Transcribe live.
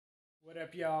What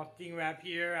up, y'all? King Rap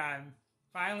here. I'm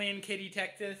finally in Katy,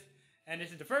 Texas, and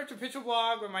this is the first official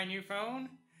vlog with my new phone.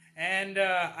 And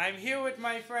I'm here with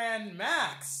my friend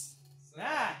Max.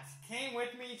 Max came with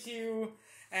me too,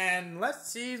 and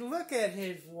let's see. Look at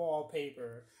his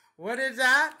wallpaper. What is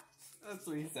that? A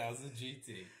 3000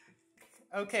 GT.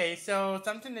 Okay, so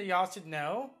something that y'all should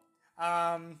know.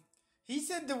 He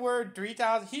said the word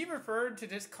 3000. He referred to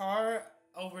this car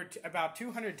over about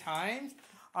 200 times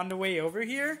on the way over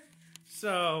here.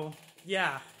 So,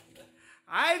 yeah.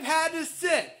 I've had to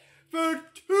sit for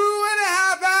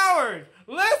 2.5 hours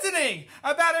listening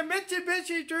about a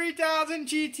Mitsubishi 3000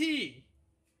 GT.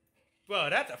 Well,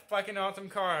 that's a fucking awesome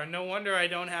car. No wonder I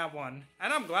don't have one.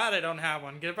 And I'm glad I don't have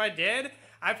one. Because if I did,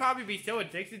 I'd probably be so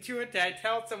addicted to it that I'd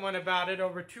tell someone about it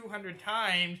over 200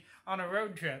 times on a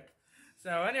road trip.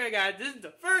 So anyway, guys, this is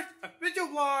the first official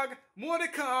vlog. More to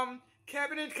come.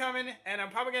 Cabinet's coming, and I'm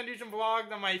probably going to do some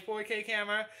vlogs on my 4K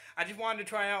camera. I just wanted to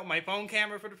try out my phone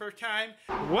camera for the first time.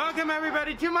 Welcome,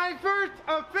 everybody, to my first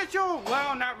official,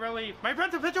 well, not really, my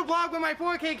first official vlog with my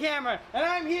 4K camera. And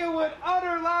I'm here with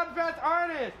other Loudfest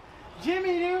artists.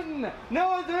 Jimmy Newton,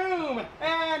 Noah Zoom,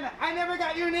 and I never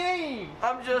got your name.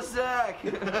 I'm just Zach.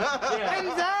 And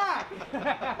Zach.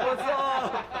 What's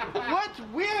up? What's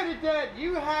weird is that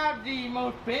you have the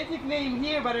most basic name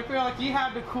here, but I feel like you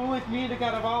have the coolest music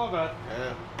out of all of us.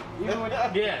 Yeah. Even with,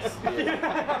 yes.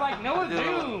 Like Noah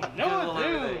Zoom. Noah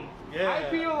Zoom. Yeah. I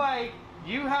feel like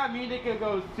you have music that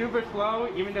goes super slow,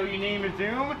 even though your name is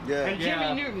Zoom. Yeah. And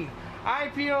Jimmy Newton, I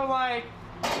feel like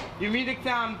your music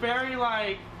sounds very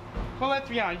like, well, let's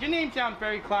be honest, your name sounds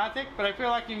very classic, but I feel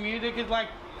like your music is like,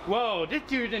 whoa, this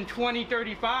dude's in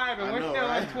 2035 and we're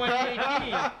still in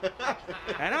 2018.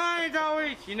 And I, as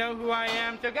always, you know who I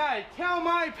am. So guys, tell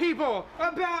my people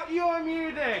about your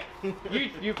music.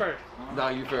 You first. No,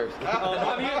 you first.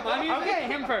 My music? Okay,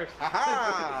 him first.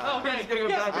 Okay,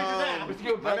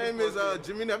 My name is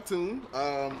Jimmy Neptune.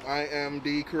 I am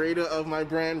the creator of my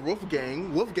brand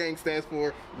Wolfgang. Wolfgang stands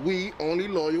for We Only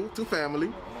Loyal to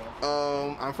Family.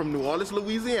 I'm from New Orleans,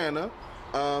 Louisiana.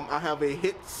 I have a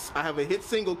hit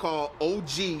single called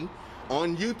OG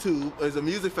on YouTube. It's a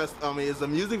music it's a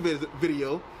music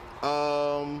video.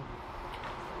 I'm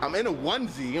in a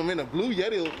onesie. I'm in a Blue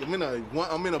Yeti. I'm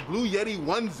in a Blue Yeti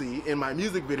onesie in my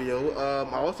music video.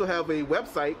 I also have a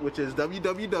website which is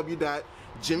www.JimmyNeptune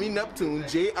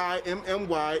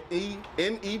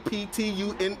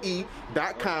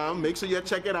JimmyNeptune.com. Make sure you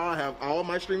check it out. I have all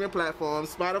my streaming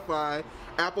platforms: Spotify,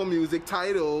 Apple Music,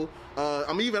 Tidal.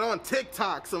 I'm even on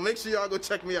TikTok, so make sure y'all go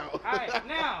check me out. Alright,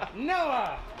 now,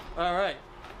 Noah! Alright,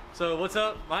 so what's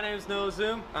up? My name is Noah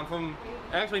Zoom. I'm from,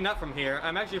 actually not from here.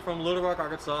 I'm actually from Little Rock,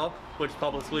 Arkansas, which is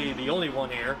publicly the only one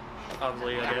here,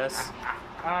 obviously, I guess.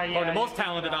 Yeah, or the most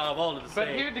talented out of all of the state. But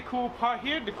here's the cool part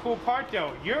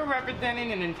though. You're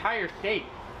representing an entire state.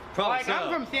 Probably like, so.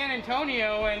 I'm from San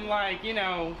Antonio, and like, you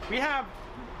know, we have,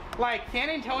 like, San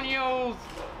Antonio's,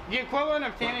 the equivalent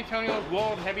of San Antonio's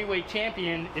world heavyweight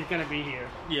champion is gonna be here.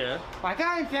 Yeah. Like,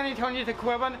 I'm San Antonio's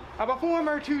equivalent of a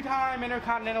former two-time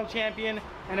Intercontinental champion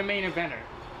and a main eventer.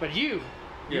 But you're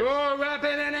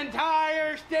repping an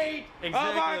entire state of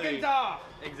Arkansas.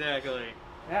 Exactly.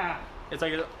 Yeah. It's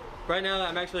like, right now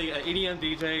I'm actually an EDM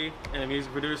DJ and a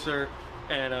music producer.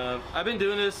 And I've been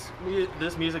doing this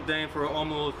music thing for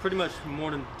almost pretty much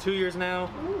more than 2 years now.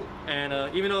 Ooh. And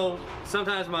even though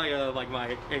sometimes my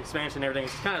my expansion and everything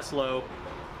is kind of slow,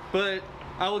 but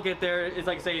I will get there. It's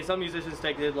like, say, some musicians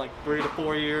take it like 3 to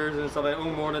 4 years and stuff, like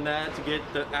more than that to get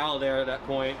out of there at that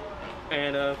point.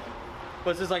 And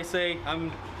but it's just like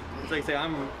I'm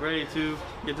ready to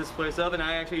get this place up, and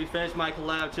I actually finished my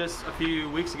collab just a few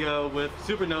weeks ago with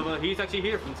Supernova. He's actually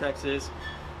here from Texas.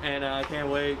 And I can't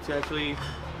wait to actually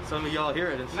some of y'all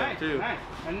hear it and stuff too. Nice.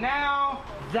 And now,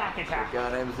 Zach Attack. My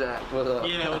name's Zach. What up?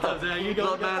 Yeah, what's up, Zach? You go.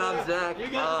 What's up, man? I'm Zach. You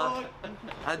go.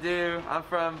 I'm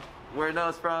from where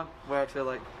Noah's from. We actually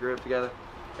like grew up together.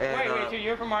 And, wait, so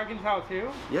you're from Arkansas too?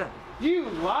 Yeah. You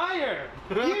liar!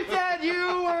 You said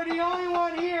you were the only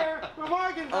one here from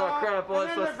Arkansas. Oh crap! Well,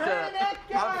 it's supposed to.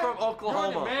 I'm from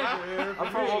Oklahoma.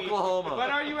 I'm from Oklahoma. But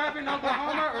are you ever in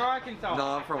Oklahoma or Arkansas? No,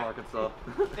 I'm from Arkansas.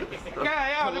 I was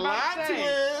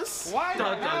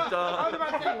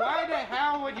about to say, why the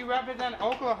hell would you represent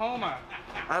Oklahoma?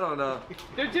 I don't know.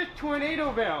 They're just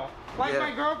Tornadoville. Like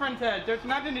my girlfriend said, there's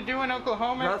nothing to do in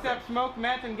Oklahoma except smoke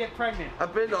meth and get pregnant.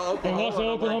 I've been to Oklahoma. And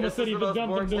also Oklahoma City, the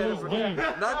dumping the loose gang.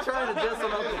 Not trying to diss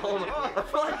on Oklahoma.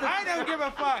 I don't give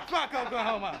a fuck. Fuck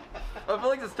Oklahoma. I feel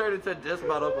like this turned into a diss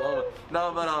about Oklahoma.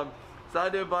 No, but so I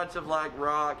do a bunch of like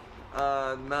rock,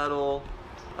 metal,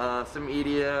 some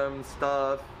EDM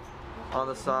stuff on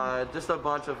the side, just a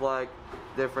bunch of like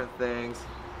different things.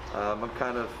 I'm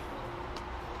kind of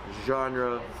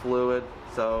genre fluid,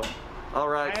 so I'll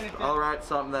write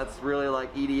something that's really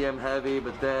like EDM heavy,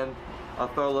 but then I'll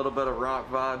throw a little bit of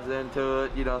rock vibes into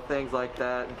it, you know, things like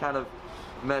that, and kind of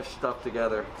mesh stuff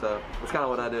together. So that's kind of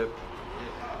what I do.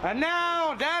 And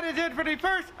now that is it for the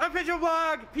first official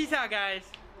vlog. Peace out, guys.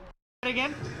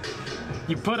 Again.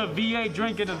 You put a V8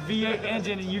 drink in a V8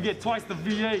 engine and you get twice the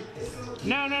V8.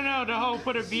 No. The whole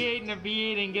put a V8 in a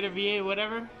V8 and get a V8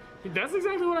 whatever. That's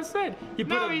exactly what I said. You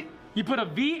put a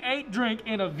V8 drink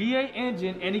in a V8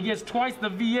 engine and he gets twice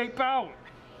the V8 power.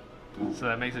 So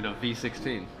that makes it a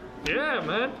V16. Yeah,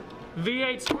 man.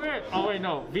 V8 squared. Oh wait,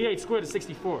 no. V8 squared is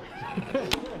 64.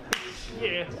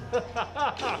 Yeah.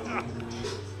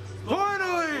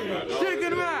 Finally,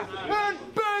 taking back and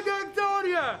Bang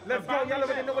Antonia. Let's go, y'all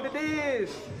already know what it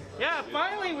is. Yeah,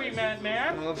 finally we met,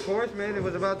 man. Well, of course, man, it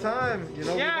was about time. You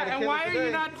know, Yeah, and why are you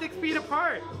not 6 feet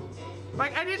apart?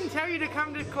 Like, I didn't tell you to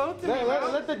come this close to me, bro.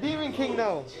 Let the Demon King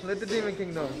know. Let the Demon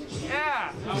King know.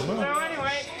 Yeah. So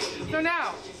anyway,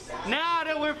 now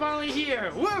that we're finally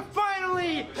here, we're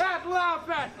finally at Loud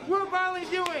Fest. We're finally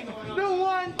doing the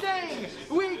one thing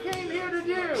we came here to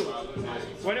do.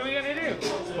 What are we gonna do?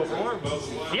 Perform.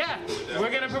 Yeah,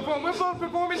 we're gonna perform. We're both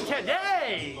performing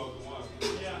today.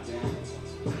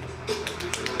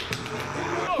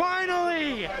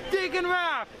 Finally, Deacon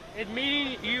Rap. It's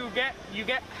meeting you get,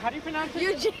 how do you pronounce it?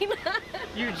 Eugenia.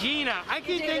 Eugenia. I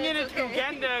keep thinking it's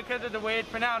Uganda because of the way it's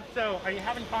pronounced, so are you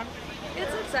having fun?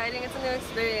 It's exciting. It's a new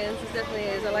experience. It definitely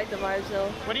is. I like the vibes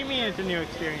though. What do you mean it's a new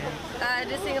experience?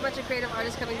 Just seeing a bunch of creative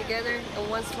artists coming together in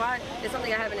one spot is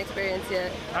something I haven't experienced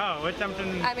yet. Oh, it's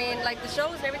something... I mean, like the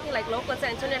shows and everything, like local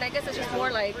San Antonio, and I guess it's just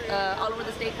more like all over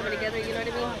the state coming together, you know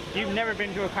what I mean? You've never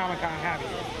been to a Comic-Con, have you?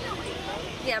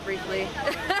 Yeah, briefly.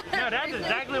 No, that's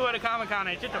exactly what a Comic-Con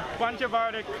is. Just a bunch of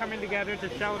artists coming together to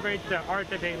celebrate the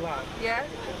art that they love. Yeah?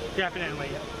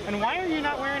 Definitely. And why are you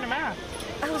not wearing a mask?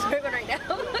 I was wearing one right now.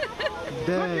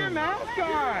 Put your mask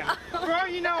on! Bro,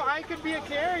 you know, I could be a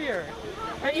carrier.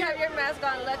 And you have your mask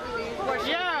on, luckily. For sure.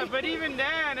 Yeah, but even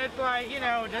then, it's like, you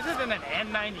know, this isn't an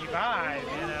N95,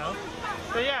 you know?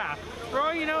 So yeah,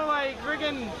 bro, you know, like,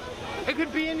 friggin', it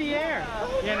could be in the air,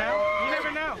 you know? You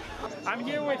never know. I'm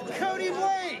here with Cody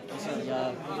Blake.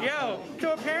 Yo,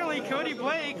 so apparently Cody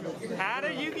Blake had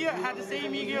the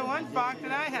same Yu-Gi-Oh! Lunchbox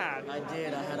that I had. I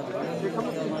did. I had a Yu-Gi-Oh!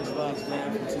 Lunchbox,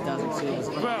 man, from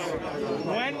 2002. Bro,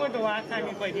 when was the last time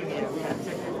you played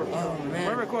Yu-Gi-Oh? Oh, man.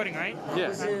 We're recording, right?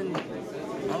 Yeah.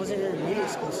 I was in intermediate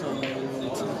school, so in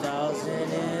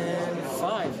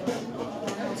 2005.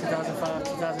 2005,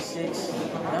 2006.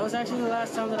 That was actually the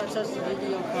last time that I touched the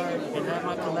Yu-Gi-Oh! Card and had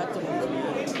my collectibles,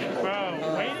 man. Bro,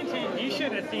 wait until you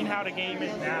should have seen how the game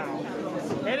is now.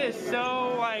 It is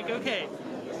so like, okay,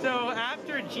 so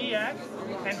after GX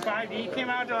and 5D came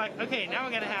out, they're like, okay, now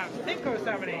we're gonna have Synchro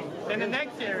summoning. Then the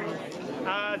next series,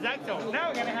 Zexal. Now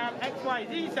we're gonna have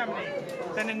XYZ summoning.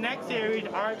 Then the next series,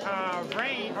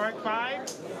 Rain, Arc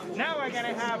 5. Now we're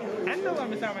gonna have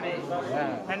Endulum summoning.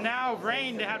 And now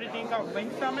Rain, they have this thing called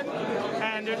Link Summon.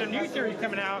 And there's a new series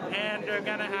coming out, and they're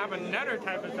gonna have another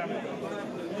type of summoning.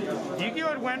 Yu-Gi-Oh!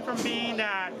 Went from being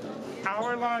that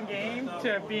hour-long game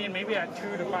to being maybe a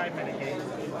 2 to 5 minute game.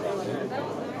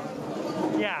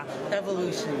 Yeah.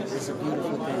 Evolution is a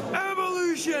beautiful thing.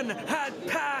 Evolution had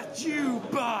passed you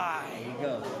by. There you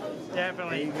go.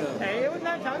 Definitely. There you go. Hey, it was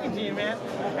not talking to you, man.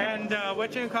 And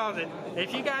what you call it?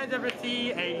 If you guys ever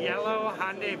see a yellow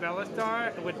Hyundai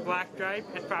Velastar with black stripe,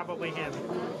 it's probably him.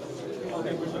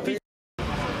 Peace.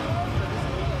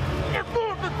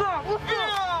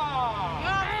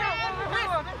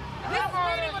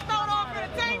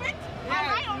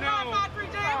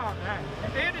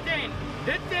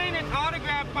 This thing is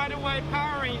autographed by the White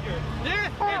Power Ranger. This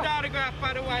is autographed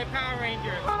by the White Power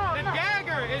Ranger. The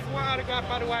dagger is autographed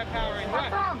by the White Power Ranger. What?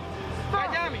 By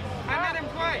Dummy. I met him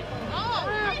twice. Oh,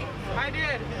 really? I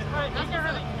did.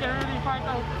 They're really fight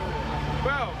those.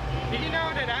 Bro, did you know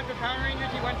that after Power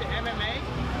Rangers he went to MMA?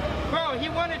 Bro, he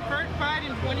won his first fight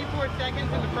in 24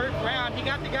 seconds in the first round. He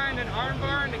got the guy in an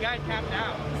armbar and the guy tapped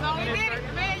out. So he did it,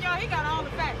 man, yo, he got all the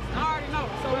facts. I already know.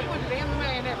 So he went to the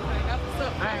MMA and everything. That's what's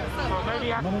up. That's what's up. Well,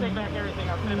 maybe I have to take back everything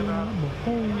I said about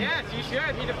him. Yes, you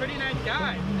should. He's a pretty nice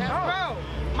guy. Bro,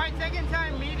 my second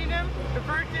time meeting him, the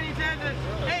first thing he says is,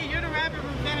 hey, you're the rapper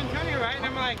from San Antonio, right? And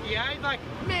I'm like, yeah. He's like,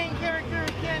 main character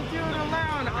can't do it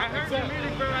alone. I heard your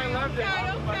music, bro. I loved it.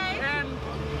 Okay. And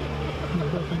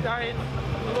sorry, it's a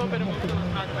little bit emotional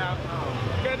to talk about.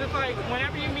 Because it's like,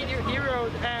 whenever you meet your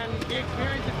heroes and the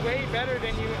experience is way better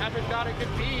than you ever thought it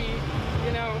could be,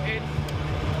 you know, it's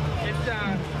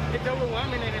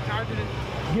overwhelming and it's hard to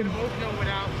get emotional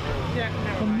without. Yeah,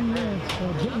 no.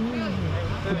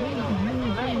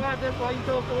 that's why you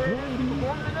chose to wear it? You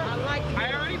performing in I that? like it.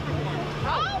 I already performed.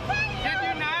 Oh, Did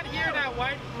you not hear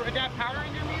that Power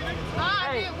Ranger music?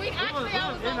 I did. I was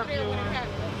over there when it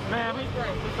happened. Man, we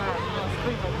great.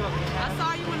 I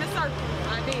saw you in the circle.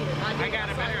 I did. I got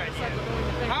a better idea.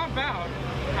 How about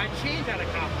I change out of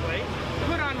cosplay,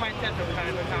 put on my Tetra kind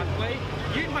of cosplay,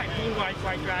 use my Blue Eyes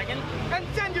White Dragon, and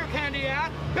send your candy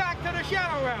ass back to the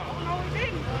Shadow Realm. Oh, no, he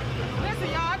didn't. Listen,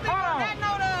 y'all, I think on that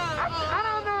note, I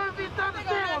don't know if he's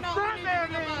understand what stuntman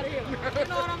means. You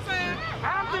know what I'm saying? I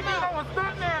don't think you know what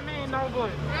stuntman means, no, but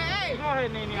Hey, go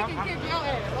ahead, Nene. you can kick your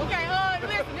ass. Okay,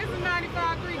 listen, this is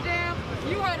 95.3 Jam.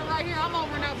 You heard it right here. I'm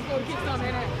over and out before we kick something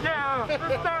in that. Yeah,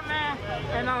 this stuntman,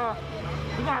 and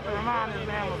you got to remind this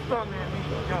man what stuntman means.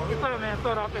 Yo, stuntman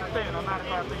started off that statement on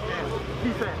 95.3 Jam.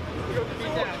 Peace out.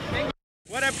 Peace out.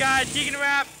 What up, guys? Chicken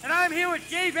Rap, and I'm here with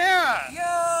Jay Vera.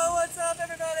 Yo, what's up,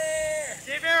 everybody?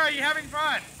 Jay Vera, are you having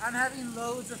fun? I'm having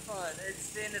loads of fun.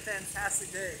 It's been a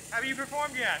fantastic day. Have you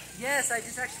performed yet? Yes, I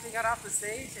just actually got off the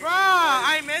stage. Bro,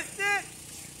 I missed it.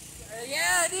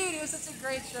 Yeah, dude, it was such a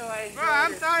great show. Bro,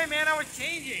 I'm sorry, man. I was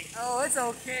changing. Oh, it's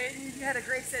okay. You had a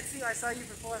great set too. I saw you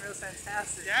perform. It was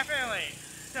fantastic. Definitely.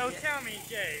 So tell me,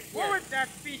 Jay, what was that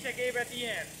speech I gave at the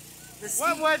end?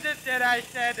 What was it that I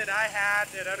said that I had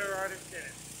that other artists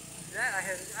didn't? That I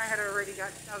had already got.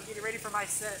 I was getting ready for my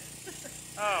set.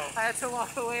 Oh. I had to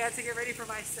walk away. I had to get ready for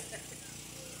my set.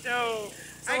 So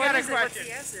I what got a is it? question.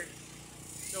 What's the answer?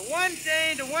 The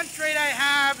one trait I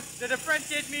have that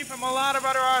differentiates me from a lot of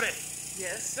other artists.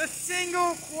 Yes. The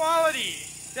single quality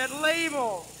that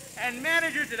labels and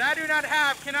managers that I do not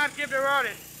have cannot give their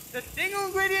artists. The single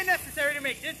ingredient necessary to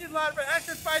make This Is Loud but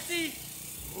Extra Spicy,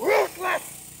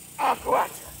 ruthless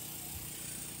aggression.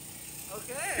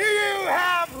 Okay. Do you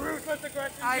have ruthless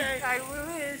aggression, Jay? I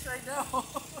wish. I don't.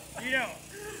 You don't.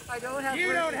 I don't have.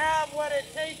 You don't have what it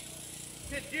takes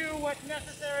to do what's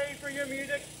necessary for your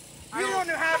music. You don't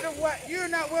have you're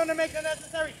not willing to make the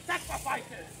necessary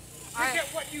sacrifices to get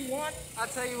what you want. I'll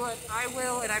tell you what, I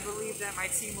will, and I believe that my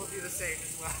team will do the same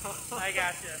as well. I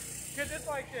gotcha. Because it's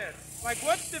like this. Like,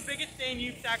 what's the biggest thing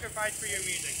you've sacrificed for your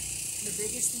music? The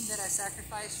biggest thing that I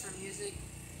sacrifice for music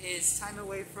is time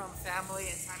away from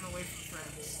family and time away from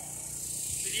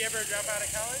friends. Did you ever drop out of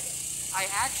college?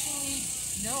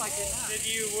 No, I did not.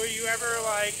 Were you ever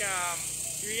like,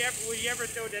 were you ever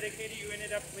so dedicated you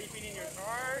ended up sleeping in your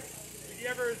car? Did you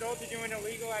ever result to doing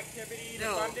illegal activity to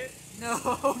fund it?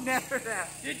 No, never that.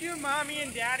 Did your mommy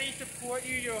and daddy support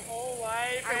you your whole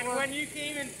life? And when you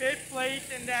came in 5th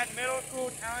place in that middle school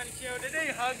talent show, did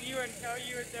they hug you and tell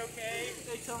you it's okay?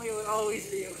 They told me it would always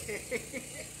be okay.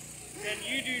 Then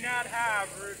you do not have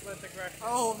ruthless aggression.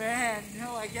 Oh man,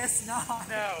 no, I guess not.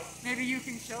 No. Maybe you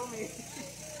can show me.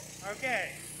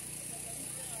 Okay.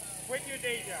 Quit your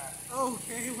day job.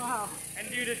 Okay, wow. And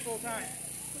do this full time.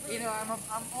 You know, I'm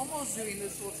almost doing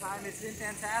this full time. It's been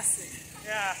fantastic.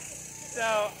 Yeah.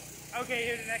 So, okay,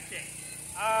 here's the next thing.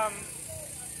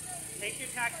 Take your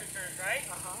tax returns, right?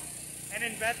 And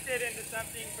invest it into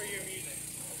something for your music.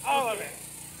 All of it.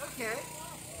 Okay.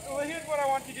 Well, here's what I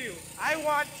want you to do. Here's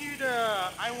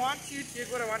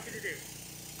what I want you to do.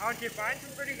 I want you to find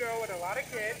some pretty girl with a lot of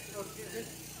kids.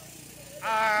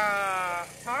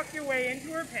 Talk your way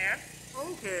into her pants.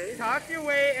 Okay. Talk your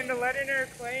way into letting her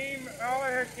claim all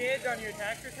of her kids on your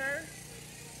tax return,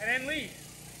 and then leave.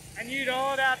 And use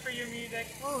all of that for your music.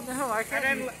 Oh no, I can't.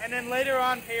 And then later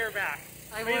on, pay her back.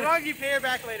 As long as you pay her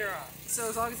back later on. So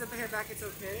as long as I pay her back, it's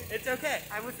okay? It's okay.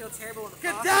 I would feel terrible in the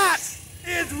Because process.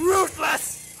 that is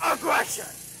ruthless aggression.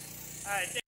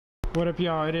 Alright. What up,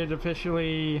 y'all? It is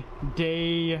officially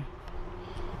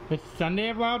it's Sunday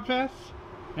of Loudfest,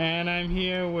 and I'm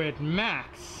here with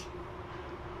Max.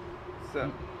 What's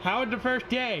up? How was the first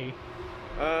day?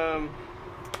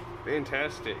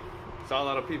 Fantastic. Saw a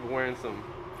lot of people wearing some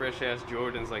fresh ass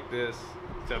Jordans like this.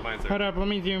 Except mine's Hold up, let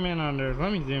me zoom in on those.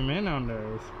 Yeah.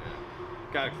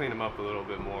 Gotta clean them up a little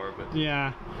bit more, but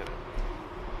yeah. You know.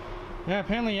 Yeah,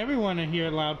 apparently everyone here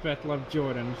at Loudfest loves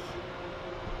Jordans.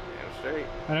 Yeah, straight.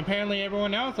 And apparently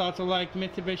everyone else also liked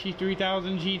Mitsubishi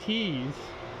 3000 GTs.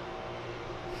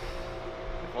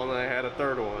 If only I had a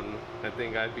third one, I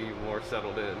think I'd be more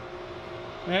settled in.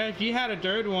 Yeah, if you had a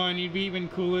third one, you'd be even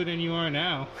cooler than you are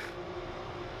now.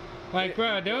 Like,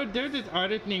 bro, there's this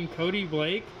artist named Cody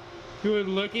Blake who was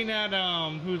looking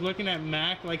at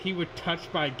Mac like he was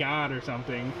touched by God or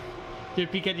something,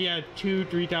 just because he had two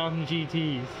 3000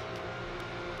 GTs.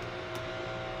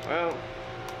 Well,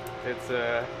 it's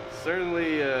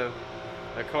certainly a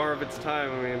car of its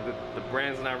time. I mean, the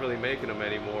brand's not really making them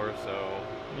anymore, so.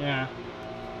 Yeah.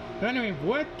 So anyway,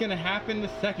 what's gonna happen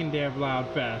the second day of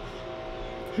Loudfest?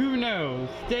 Who knows?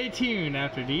 Stay tuned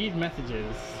after these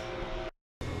messages.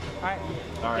 Alright.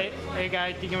 Alright. Hey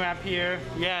guys, Deacon Rap here.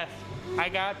 Yes, I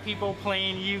got people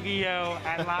playing Yu-Gi-Oh!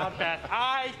 At Loudfest.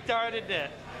 I started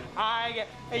this. Hey,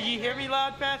 you hear me,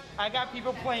 Loudfest? I got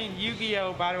people playing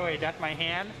Yu-Gi-Oh! By the way, that's my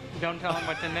hand. Don't tell them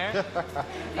what's in there.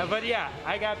 But yeah,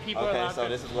 I got people at Loudfest. Okay, so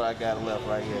this is what I got left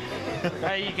right here.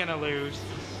 How you gonna lose?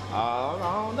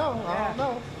 I don't know. I don't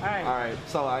know. Alright. Alright,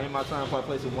 so I end my turn by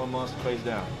placing one monster face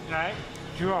down. Alright,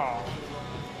 draw.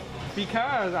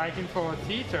 Because I control a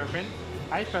sea serpent,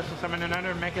 I special summon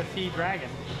another Mecha Sea Dragon.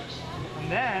 And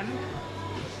then,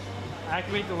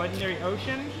 activate the legendary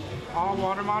Ocean. All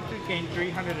water monsters gain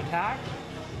 300 attack.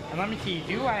 And let me see,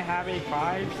 do I have a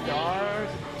 5 stars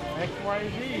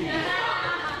XYZ?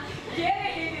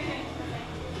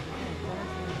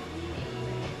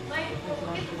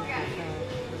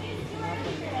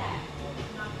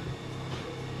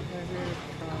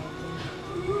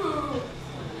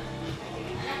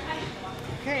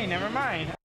 Okay, never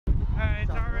mind.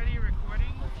 It's already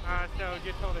recording, so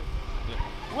just hold it.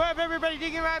 What up, everybody?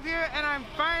 Deacon Rap here, and I'm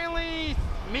finally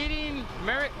meeting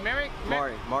Merrick.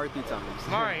 Mari 3 times.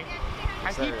 Mari.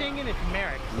 I keep thinking it's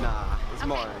Merrick. Nah, it's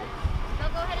Mari. So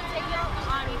go ahead and take your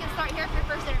you can start here for your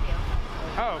first interview.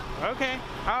 Oh, okay.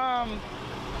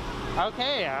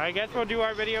 Okay, I guess we'll do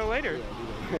our video later.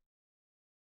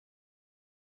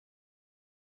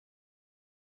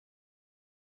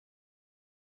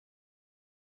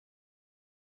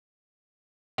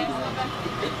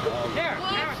 Yeah,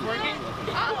 now it's working.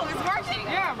 Oh, it's working.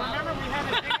 Yeah, remember we had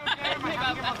a signal game. I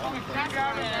had to get my phone screwed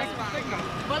out and make a signal.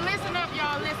 But listen up,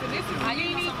 y'all. Listen, this is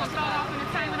Nene from Start Off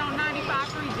Entertainment on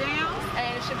 95.3 Jams.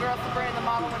 And it's your girl Sabrina, the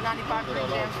model with 95.3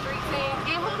 Jams Street Team.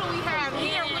 And who do we have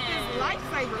here with this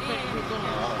lightsaber thing we're doing?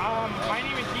 My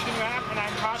name is Deacon Rap, and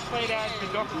I'm cosplayed as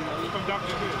the Doctor from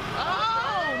Doctor Who.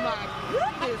 Oh my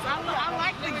goodness! I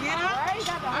like the get up.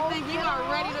 I think you are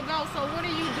ready to go. So what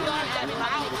are you doing at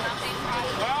Loudfest?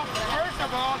 Well, first of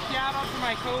all, shout out to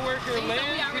my coworker Liz,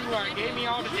 who gave me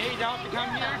all the days out to come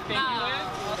here. Thank you, Liz.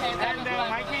 And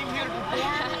I came here to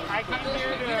perform. I came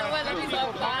here to let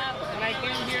people talk, and I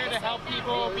came here to help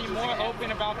people be more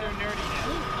open about their nerdiness.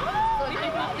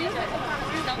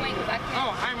 Oh,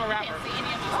 I'm a rapper.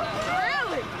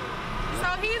 Really? So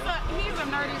he's a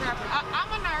nerdy rapper. I'm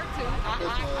a nerd too.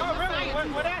 Oh, really?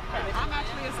 What aspect? I'm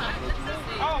actually a scientist.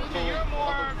 Oh, so you're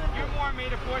more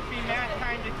made of force be mass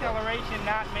times acceleration,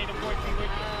 not made of force be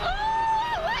with you.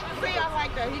 See, I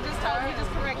like that. He just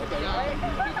corrected me, y'all.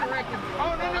 He corrected me.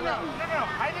 Oh, no.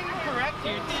 I didn't correct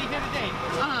you. See, here's the thing.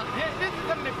 This is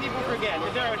something that people forget,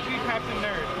 that there are 2 types of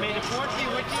nerds. Made of force be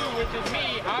with you, which is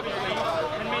me, obviously,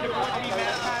 and made of force be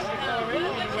mass times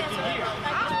acceleration, which is you.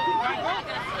 My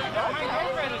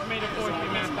girlfriend is made of force be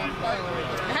mass times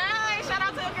acceleration. Hey, shout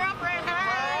out to your girlfriend.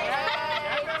 Hey.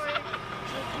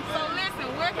 So listen,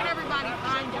 where can everybody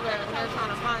find you at when they're trying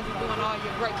to find you doing all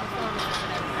your great performances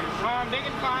and everything? They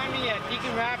can find me at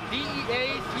Deacon Rap,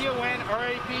 DeaconRap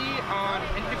on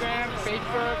Instagram,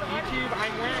 Facebook, YouTube.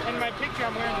 In my picture,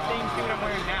 I'm wearing the same suit I'm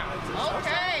wearing now.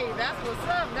 Okay, that's what's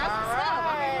up. That's what's up.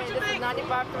 I mean, what you think? This is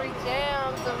 95.3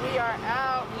 Jams, and we are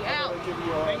out. We out.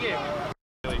 Thank you.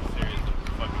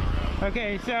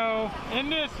 Okay, so in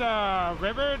this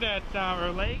river that's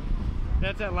or lake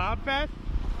that's at Loudfest,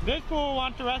 this fool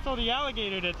wants to wrestle the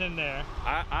alligator that's in there.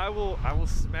 I will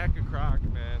smack a croc,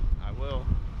 man. I will.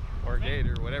 Or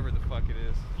gator, whatever the fuck it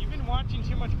is. You've been watching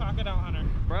too much Crocodile Hunter.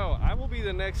 Bro, I will be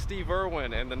the next Steve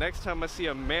Irwin, and the next time I see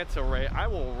a manta ray, I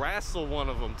will wrestle one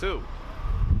of them too.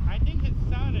 I think his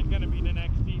son is gonna be the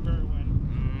next Steve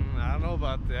Irwin. I don't know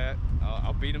about that.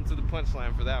 I'll beat him to the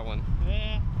punchline for that one.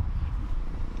 Yeah.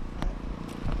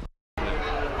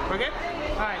 Okay?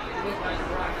 Alright.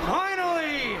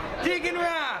 Finally, Deacon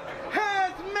Rap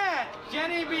has met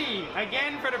Jenny B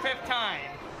again for the 5th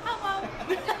time. Hello.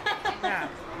 Yeah.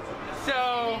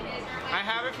 So, I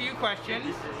have a few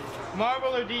questions.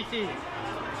 Marvel or DC?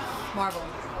 Marvel.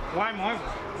 Why Marvel?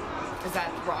 Is that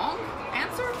wrong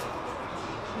answer?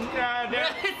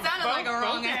 It sounded like a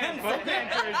wrong answer. Both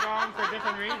answers is wrong for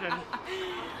different reasons.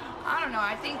 I don't know.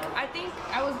 I think I've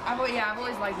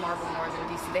always liked Marvel more than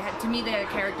DC. To me the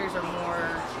characters are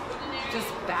more just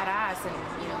badass, and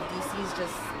DC's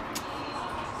just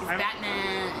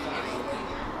Batman.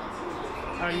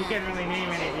 Oh, you can't really name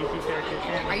any DC characters,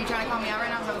 can you? Are you trying to call me out right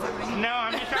now? Is that what's happening? No,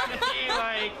 I'm just trying to see,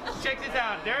 check this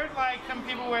out. There's, some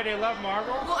people where they love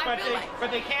Marvel, but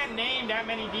they can't name that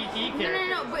many DC characters.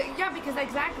 No, but yeah, because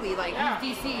exactly,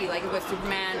 he's DC, with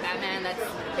Superman, Batman, that's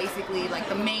basically,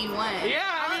 the main one. Yeah,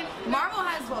 I mean... Marvel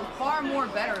has, far more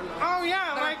better ones. Oh,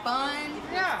 yeah, that are fun.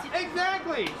 Yeah,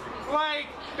 exactly. Like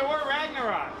Thor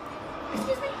Ragnarok.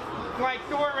 Excuse me? Like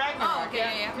Thor Ragnarok. Oh,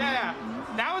 okay, yeah.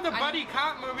 That was a buddy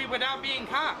cop movie without being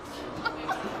cops.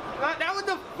 That was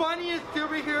the funniest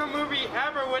superhero movie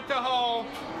ever with the whole,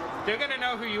 they're gonna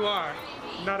know who you are.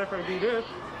 Not if I do this.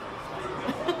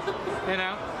 You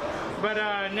know? But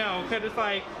no, because it's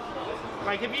like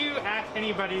if you ask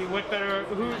anybody what better,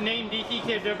 who named DC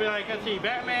kids, they'll be like, let's see,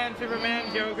 Batman,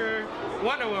 Superman, Joker,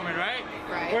 Wonder Woman, right?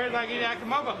 Right. Whereas like you ask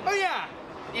them up, oh yeah!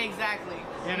 Exactly.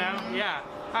 You know? Yeah.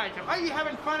 Alright, so are you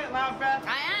having fun at Loudfest?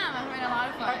 I am. I'm having a lot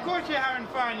of fun. Of course you're having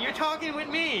fun. You're talking with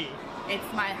me.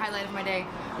 It's my highlight of my day.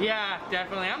 Yeah,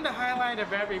 definitely. I'm the highlight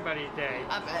of everybody's day.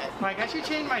 I bet. Like, I should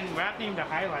change my rap name to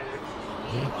Highlighter.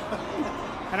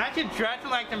 And I should dress in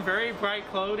like some very bright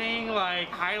clothing, like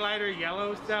highlighter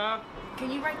yellow stuff. Can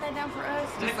you write that down for us?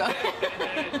 Just so.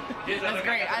 That's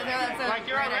great. I know that's a like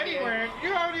you're already wearing,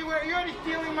 you're already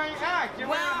stealing my act. You're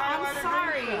well, wearing I'm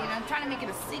sorry. You know, I'm trying to make it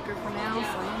a secret for now,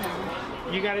 so you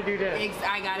know. You gotta do this.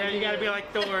 I gotta. Yeah, you gotta be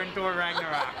like Thor and Thor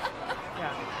Ragnarok.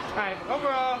 Yeah. Alright,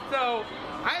 overall, so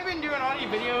I've been doing all these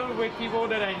videos with people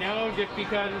that I know just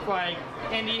because it's like,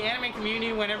 in the anime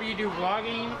community, whenever you do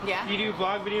vlogging, you do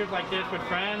vlog videos like this with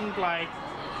friends, like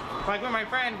with my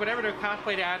friends, whatever they're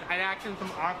cosplayed as, I'd ask them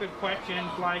some awkward questions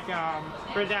like,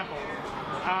 for example,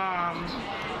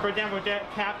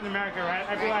 Captain America, right?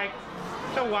 I'd be like,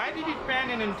 so why did you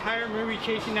spend an entire movie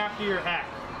chasing after your ex?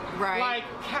 Right.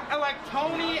 Like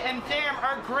Tony and Sam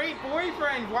are great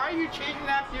boyfriends. Why are you chasing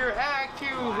after your ex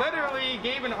who literally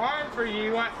gave an arm for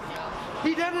you?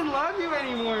 He doesn't love you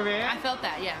anymore, man. I felt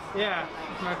that, yeah. Yeah,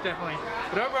 most definitely.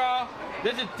 But overall,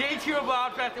 this is day 2 of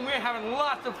Loudfest, and we're having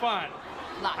lots of fun.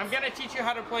 I'm gonna teach you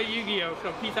how to play Yu-Gi-Oh!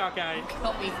 So peace out, guys.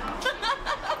 Help me.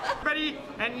 Ready?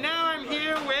 And now I'm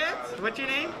here with, what's your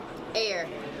name? Air.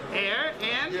 Air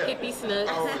and? Hippie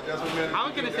Snuts. I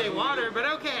was gonna say water, but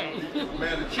okay.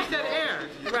 She said air.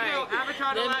 Right. You know,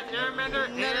 Avatar The Last Airbender,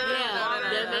 air, water,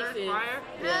 that makes sense. fire.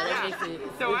 Yeah, that makes sense.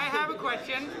 So I have a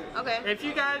question. Okay. If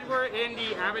you guys were in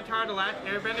the Avatar The Last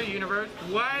Airbender universe,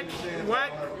 what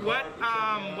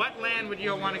land would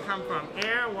you want to come from?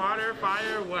 Air, water,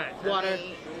 fire, what? Water.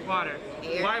 Water.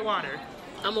 Air. Why water?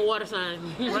 I'm a water sign.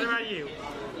 What about you?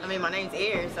 I mean, my name's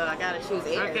Air, so I gotta choose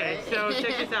Air. Okay, right? so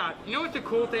check this out. You know what's the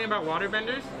cool thing about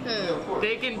waterbenders?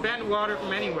 They can bend water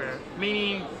from anywhere,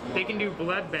 meaning they can do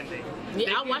blood bending.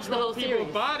 Yeah, I watched the whole series.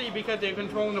 People's body because they're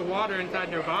controlling the water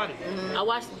inside their body. I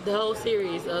watched the whole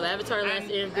series of Avatar: The Last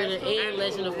Airbender and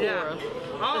Legend of Korra.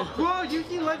 Oh, cool! You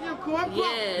seen Legend of Korra?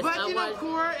 Yes, Legend of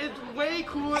Korra is way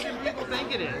cooler than people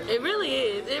think it is. It really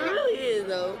is. It really is,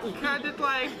 though. Because it's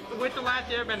like with The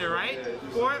Last Airbender, right?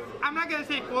 Or I'm not gonna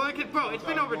say spoiler, because bro, it's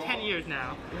been over 10 years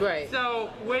now. Right.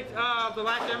 So with The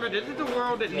Last Airbender, this is the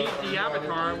world that needs the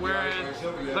Avatar, whereas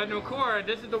Legend of Korra,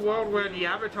 this is the world where the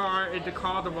Avatar is the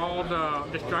cause of all the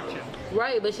destruction.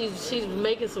 Right, but she's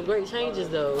making some great changes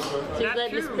though. She's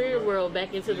letting the spirit world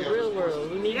back into the real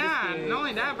world. We need not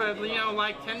only that, but you know,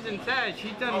 like Tenzin said,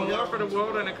 she's done more for the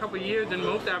world in a couple of years than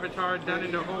most Avatars done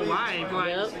in their whole life.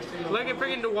 Like, look at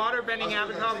freaking the water-bending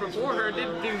Avatar before her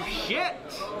didn't do shit.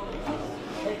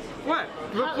 What?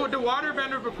 Before the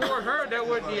waterbender before her, that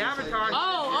was the Avatar.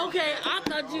 Oh, okay. I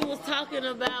thought you was talking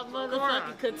about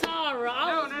motherfucking Katara.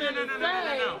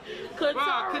 No.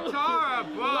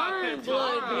 Katara, learn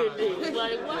blood bending.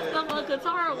 Like, what's up on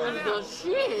Katara was the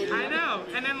shit. I know.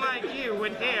 And then like you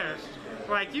with Air.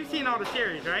 Like, you've seen all the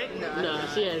series, right? No,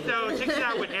 she hasn't. So, check it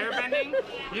out, with airbending,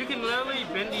 you can literally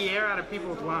bend the air out of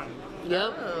people's lungs.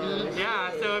 Yep.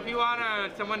 Yeah, so if you want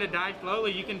someone to die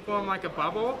slowly, you can form like a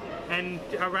bubble and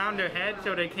around their head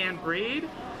so they can't breathe.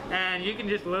 And you can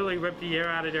just literally rip the air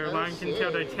out of their lungs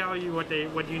until they tell you what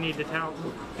you need to tell.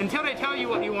 Until they tell you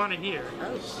what you want to hear.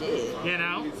 Oh shit. You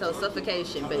know? So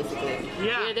suffocation, basically.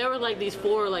 Yeah. Yeah, there were like these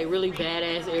 4 like really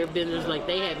badass airbenders. Like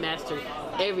they had mastered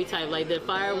every type. Like the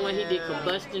fire one, he did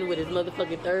combustion with his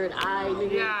motherfucking third eye.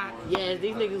 Nigga. Yeah. Yes,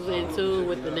 these niggas were in tune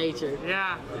with the nature.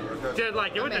 Yeah. Just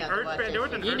like there was an earthbender. There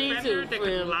was an earthbender that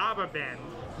could lava bend.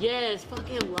 Yes,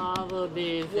 fucking lava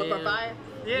bend. What, for fire?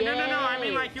 Yeah, yes. No. I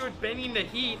mean, like, you was bending the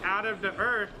heat out of the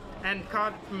earth and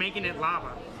making it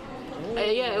lava.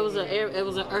 Yeah, it was an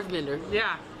earthbender.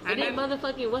 Yeah. And then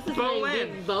motherfucking, what's his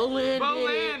name?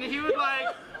 Bolin. He was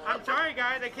like, I'm sorry,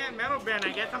 guys, I can't metal bend. I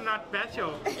guess I'm not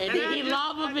special. And then he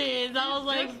lava bends. I was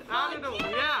like,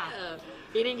 yeah.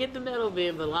 He didn't get the metal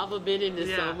bend, but lava bending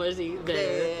is so much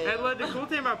better. And look, the cool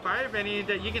thing about fire bending is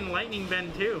that you can lightning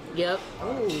bend too. Yep.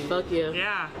 Ooh. Fuck yeah.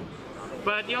 Yeah.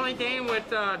 But the only thing with,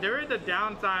 there is a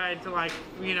downside to like,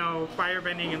 you know, fire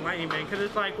bending and lightning bending. Because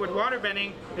it's like with water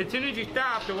bending, as soon as you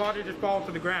stop, the water just falls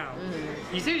to the ground.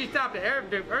 As soon as you stop, the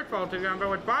earth falls to the ground. But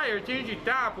with fire, as soon as you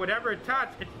stop, whatever it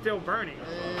touched, it's still burning.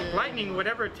 Lightning,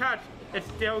 whatever it touched, it's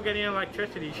still getting an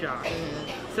electricity shock.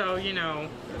 So, you know,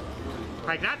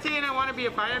 like, not saying I want to be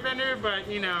a firebender, but,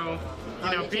 you know,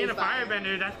 being a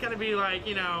firebender, that's gotta be like,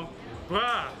 you know,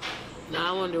 bruh. Nah,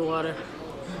 I want to do water.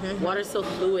 Water's so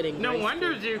fluid and No graceful.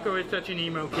 wonder Zuko is such an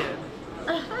emo kid.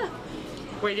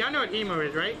 Wait, y'all know what emo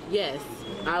is, right? Yes,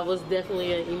 I was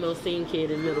definitely an emo scene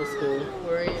kid in middle school.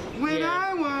 Were you? When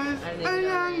I was a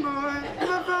young boy,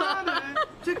 my father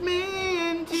took me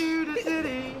into the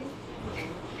city.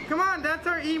 Come on, that's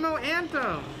our emo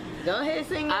anthem. Go ahead,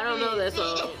 sing. I don't know that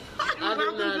song. I do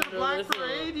not know that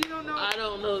song. You don't know? I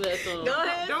don't know that song. Go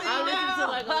ahead, sing I listen now. to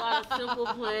like a lot of Simple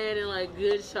Plan and like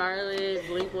Good Charlotte,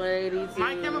 Blink-182.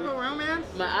 My Chemical Romance?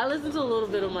 I listen to a little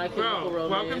bit of My Chemical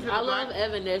Romance. Welcome to the I love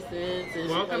Evanescence and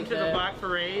Welcome shit like to that. the Black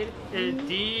Parade is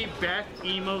the best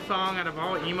emo song out of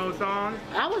all emo songs.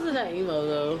 I wasn't that emo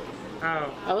though.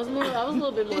 Oh. I was a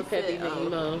little bit more peppy than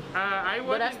emo.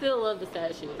 But I still love the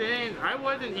sad shit. I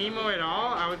wasn't emo at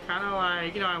all. I was kind of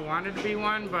like, you know, I wanted to be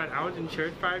one, but I was in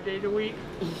church 5 days a week,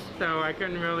 so I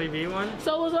couldn't really be one.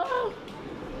 So was I.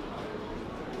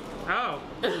 Oh.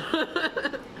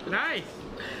 Nice.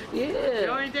 Yeah. The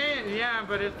only thing, yeah,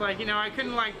 but it's like, you know, I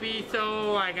couldn't like be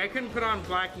so, like, I couldn't put on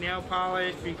black nail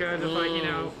polish because it's like, you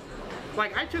know,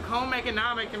 like, I took home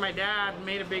economics and my dad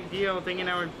made a big deal thinking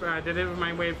I would, that it was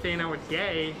my way of saying I was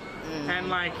gay. And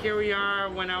like, here we are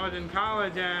when I was in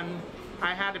college and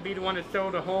I had to be the one that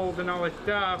sewed the holes and all this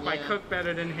stuff. I cook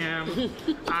better than him.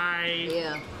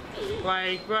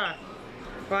 Like, bruh,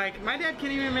 like, my dad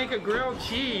can't even make a grilled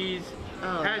cheese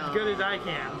as good as I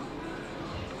can.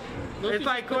 It's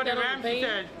like Gordon Ramsay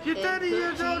said, you're 30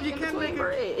 years old, you can't make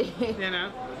it. You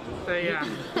know? So yeah.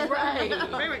 Right.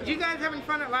 Anyway, you guys having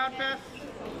fun at Loudfest?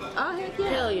 Oh, heck yeah.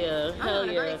 Hell yeah. Hell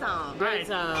yeah. Great time. Great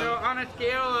time. So on a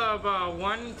scale of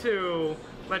 1 to,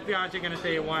 let's be honest, you're gonna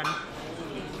say 1.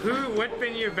 What's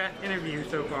been your best interview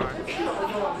so far?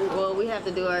 Well, we have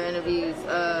to do our interviews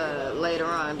later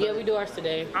on. Yeah, we do ours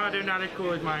today. Oh, they're not as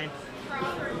cool as mine.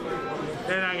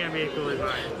 They're not gonna be as cool as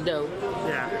mine. Dope.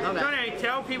 Yeah. Okay. So anyway,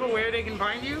 tell people where they can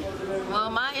find you. Well,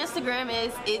 my Instagram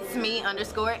is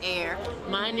itsme_air.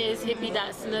 Mine is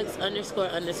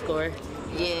hippie.snooks__.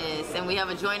 Yes, and we have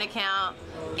a joint account,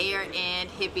 air and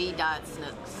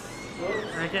hippie.snooks.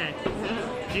 Okay.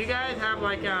 Do you guys have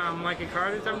like a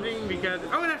card or something? Because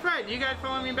that's right. You guys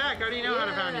follow me back. I already know how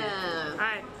to find you. All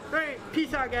right. Great.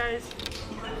 Peace out, guys.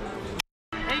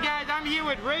 Hey guys, I'm here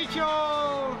with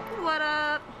Rachel. What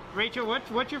up? Rachel,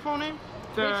 what's your full name?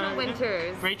 Rachel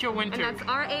Winters. Rachel Winters. And that's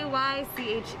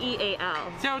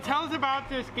Raycheal. So tell us about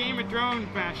this Game of Thrones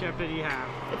mashup that you have.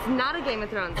 It's not a Game of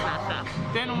Thrones mashup.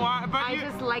 Then why? But I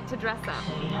just like to dress up.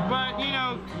 But you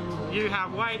know, you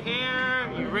have white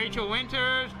hair. You're Rachel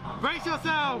Winters. Brace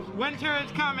yourselves. Winter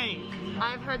is coming.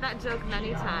 I've heard that joke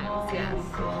many times, yes.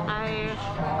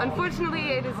 Unfortunately,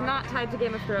 it is not tied to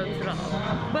Game of Thrones at all.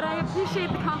 But I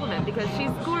appreciate the compliment because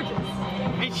she's gorgeous.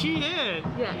 And she is.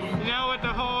 Yes. You know, with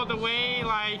the way,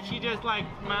 like, she just, like,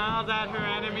 smiles at her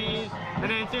enemies. And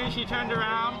then as soon as she turned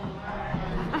around,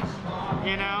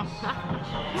 you know,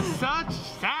 such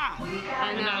sass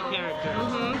in that character.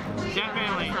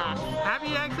 Definitely. Have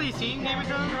you actually seen Game of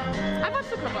Thrones? I've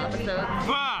watched a couple episodes.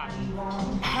 But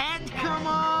heads come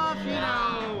off, you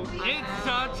know. It's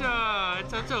such a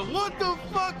what the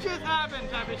fuck just happened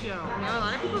type of show. No, a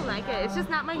lot of people like it. It's just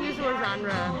not my usual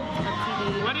genre of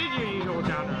TV. What is your usual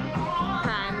genre?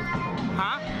 Crime.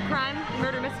 Huh? Crime,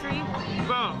 murder, mystery.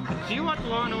 Bro, do you watch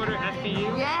Law and Order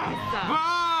SVU? Yes. Bro!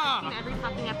 I've seen every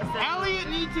fucking episode. Elliot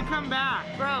needs to come back.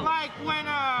 Bro. Like when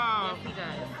Yes, he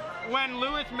does. when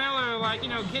Lewis Miller, like, you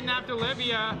know, kidnapped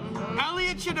Olivia,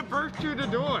 Elliot should have burst through the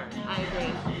door. I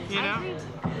agree. You know? I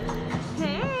agree.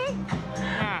 Hey.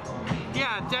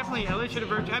 Yeah, definitely. Elliot should have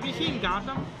burst. Have you seen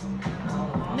Gotham?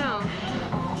 No.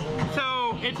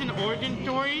 So it's an origin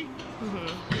story.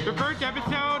 The first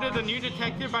episode is a new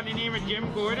detective by the name of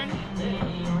Jim Gordon.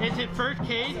 It's his first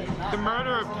case, the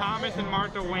murder of Thomas and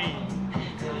Martha Wayne.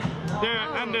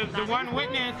 And the one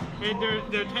witness is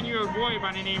the 10-year-old boy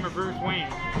by the name of Bruce Wayne.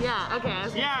 Yeah, okay.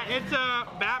 Yeah, it's a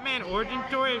Batman origin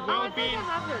story as well as being... I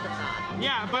have heard of that.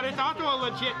 Yeah, but it's also a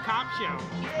legit cop show. Oh,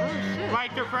 shit.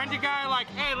 Like, the forensic guy, like,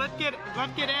 hey, let's get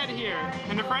Ed here.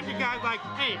 And the forensic guy's like,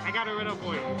 hey, I got a riddle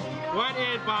for you. What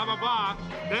is blah, blah, blah,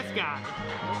 this guy?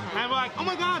 And we're like, oh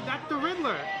my god, that's the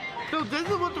Riddler. So this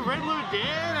is what the Riddler did,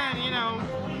 and, you know,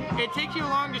 it takes you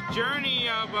along this journey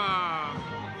of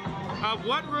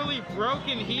what really broke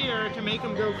in here to make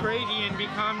them go crazy and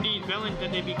become these villains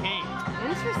that they became.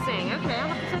 Interesting. Okay, I'll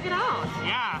have to check it out.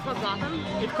 Yeah, called Gotham?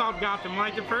 It's called Gotham.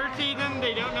 Like the first season,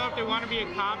 they don't know if they want to be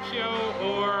a cop show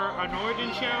or an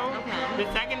origin show. Okay.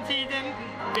 The second season,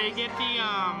 they get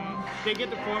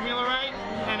the formula right,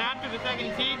 and after the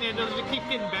second season, it just keeps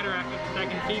getting better after the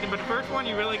second season. But the first one,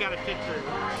 you really got to sit through.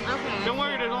 Okay. Don't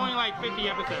worry, there's only like 50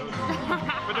 episodes,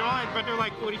 but they're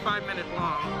like 45 minutes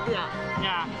long. Yeah.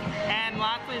 Yeah. And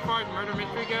lastly, as far as murder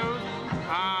mystery goes,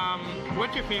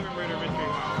 what's your favorite murder mystery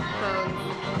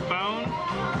one? Bones.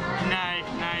 Nice,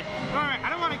 nice. All right, I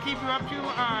don't want to keep you up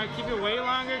keep you way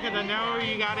longer because I know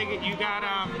you got the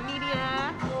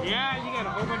media. Yeah, you got a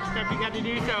whole bunch of stuff you got to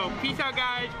do. So peace out,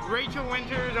 guys. Rachel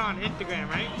Winters on Instagram,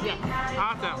 right? Yeah.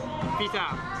 Awesome. Peace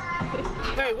out.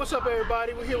 Hey, what's up,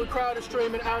 everybody? We're here with Crowded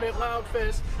Streaming out at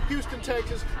Loudfest, Houston,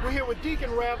 Texas. We're here with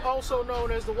Deacon Rap, also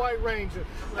known as the White Ranger.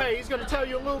 Hey, he's going to tell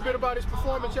you a little bit about his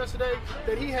performance yesterday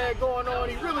that he had going on.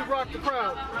 He really rocked the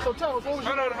crowd. So tell us, what was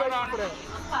your motivation for that?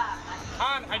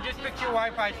 I just fixed your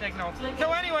Wi-Fi signal.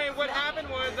 So anyway, what happened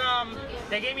was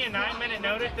they gave me a 9-minute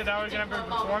notice that I was going to be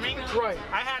performing. Right.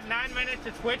 I had 9 minutes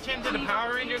to switch into the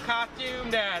Power Ranger costume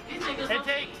that it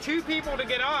takes 2 people to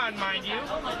get on, mind you,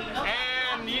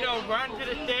 and, you know, run to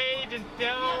the stage and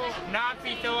still not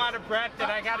be so out of breath that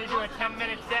I got to do a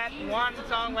 10-minute set, one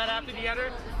song right after the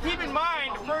other. Keep in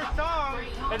mind, the first song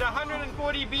is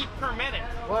 140 beats per minute.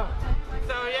 Wow.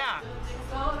 So yeah,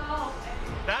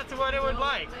 that's what it was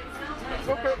like.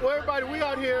 Okay, well, everybody, we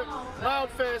out here,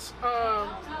 Loudfest,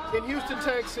 in Houston,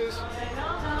 Texas.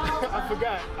 I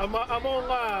forgot. I'm on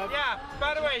live. Yeah,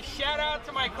 by the way, shout out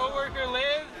to my coworker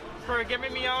Liz for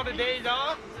giving me all the days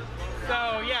off.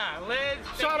 So yeah, Liz.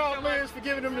 Shout out Liz for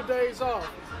giving them the days off.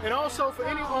 And also for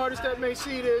any artist that may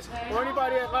see this, or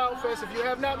anybody at Loudfest, if you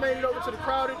have not made it over to the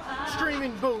Crowded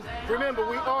Streaming booth, remember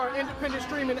we are an independent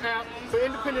streaming app for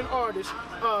independent artists.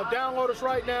 Download us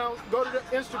right now. Go to the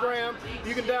Instagram.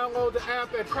 You can download the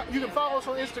app. You can follow us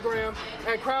on Instagram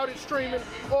at Crowded Streaming,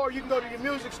 or you can go to your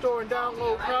music store and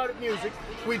download Crowded Music.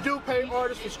 We do pay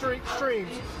artists for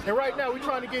streams. And right now we're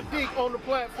trying to get Deke on the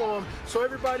platform, so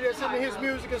everybody that's into his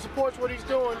music and supports what he's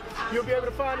doing, you'll be able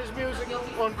to find his music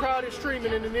on Crowded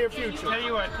Streaming in the near future. Tell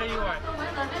you what.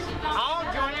 I'll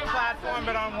join your platform,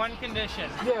 but on one condition.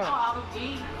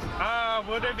 Yeah.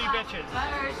 Will there be bitches?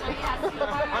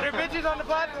 Are there bitches on the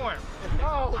platform?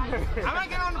 Oh, man. I'm not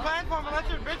getting on the platform unless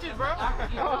there's bitches, bro.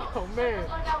 Oh, man.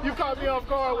 You caught me off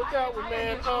guard with that one,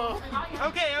 man.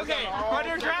 Okay. Are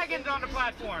there dragons on the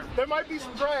platform? There might be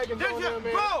some dragons on there,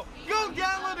 man. Bro, go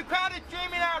download the Crowded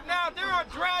Streaming app now. There are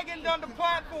dragons on the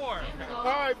platform. All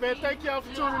right, man. Thank y'all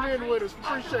for tuning in with us.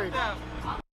 Appreciate it.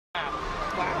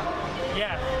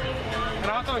 Yes. And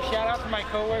also shout out to my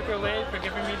coworker Liz for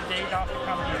giving me the days off to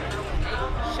come here.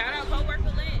 Shout out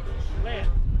coworker Liz. Liz.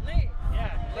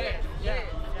 Yeah.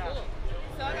 Cool.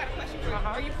 So I got a question for you.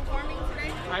 Are you performing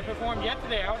today? I performed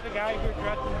yesterday. I was the guy who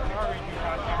dressed in the Power Ranger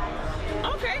costume.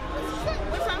 Okay.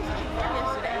 What songs did you perform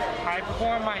yesterday? I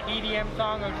performed my EDM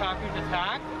song Otaku's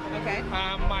Attack. Okay.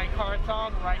 My car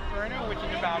song Right Burner, which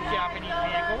is about Japanese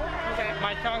vehicles. Okay.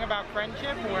 My song about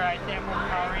friendship, where I sampled the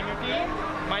Power Ranger theme.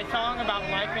 My song about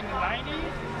life in the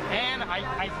 90s. And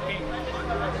Ice Baby.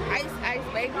 Ice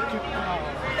Baby?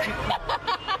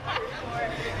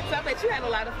 So I bet you had a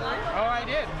lot of fun. Oh, I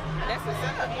did. That's what's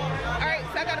up. All right,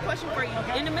 so I got a question for you.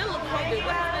 Okay. In the middle of COVID,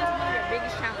 what has been one of your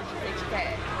biggest challenges that you've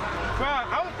had? Well,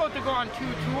 I was supposed to go on 2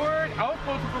 tours. I was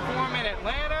supposed to perform in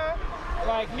Atlanta.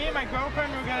 Like, me and my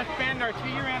girlfriend were going to spend our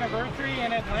 2-year anniversary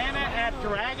in Atlanta at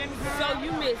Dragon Con. So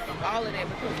you missed all of that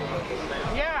because of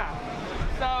COVID. Yeah.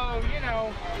 So, you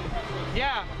know,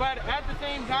 yeah. But at the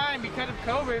same time, because of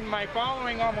COVID, my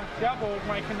following almost doubled.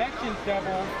 My connections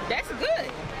doubled. That's good.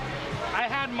 I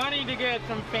had money to get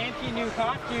some fancy new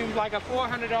costumes, like a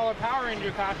 $400 Power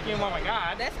Ranger costume. Oh my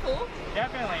God. That's cool.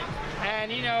 Definitely.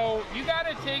 And you know, you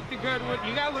gotta take the good with,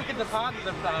 you gotta look at the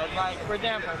positive side. Like, for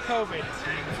example, COVID.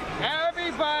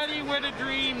 Everybody with a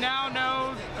dream now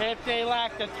knows if they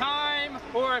lack the time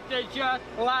or if they just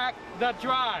lack the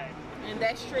drive. And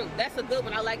that's true. That's a good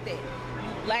one. I like that.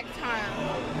 You lack time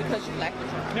because you lack the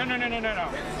drive. No.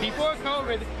 Before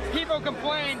COVID, people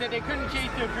complained that they couldn't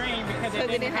chase their dream because they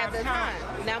didn't have the time.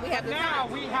 Now we have the time. Now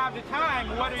we have the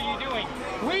time. What are you doing?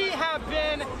 We have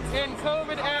been in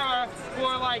COVID era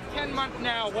for like 10 months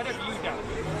now. What have you done?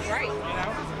 Right. You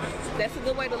know? That's a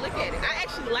good way to look at it. I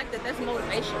actually like that. That's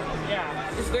motivation.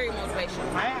 Yeah. It's very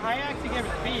motivational. I actually gave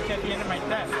a speech at the end of my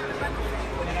set.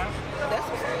 You know? That's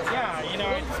what's good. Yeah, you know.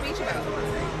 What was the speech about?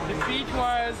 The speech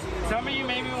was, some of you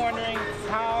may be wondering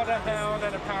how the hell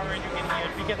did a Power Ranger get here?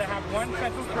 It's because I have one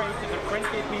special trait that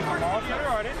differentiates me from all the other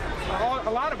artists, a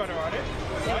lot of other artists.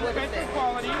 One special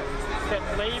quality that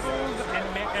labels and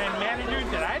managers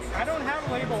that I don't have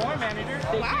a label or manager. Senator.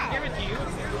 They can give it to you.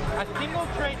 A single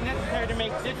trait necessary to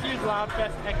make this year's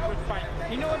Loudfest extra spicy.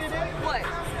 You know what it is? What?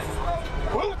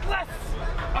 Ruthless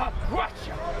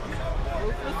aggression.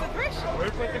 Ruthless aggression.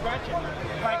 Ruthless aggression.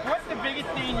 Like, what's the biggest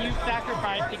thing you've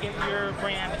sacrificed to get your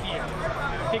brand here?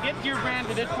 To get your brand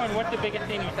to this point, what's the biggest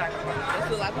thing you sacrificed? That's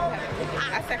what a lot of people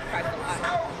have. I sacrificed a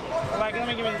lot. Like, let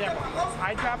me give you an example.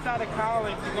 I dropped out of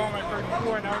college to go on my first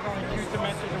tour, and I was only 2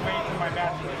 semesters away from my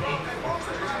bachelor's.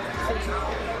 What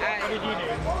did you do?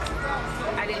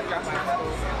 I didn't drop out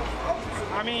of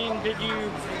school. I mean, did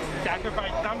you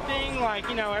sacrifice something? Like,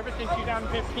 you know, ever since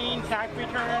 2015, tax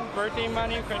returns, birthday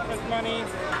money, Christmas money,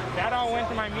 that all went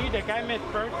to my music. I missed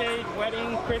birthdays,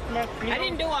 weddings, Christmas. I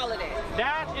didn't do all of that.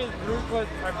 That is ruthless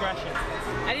aggression.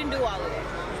 I didn't do all of that.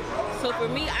 So for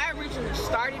me, I originally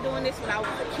started doing this when I was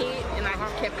a kid, and I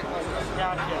just kept it going.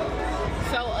 Gotcha.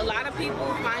 So a lot of people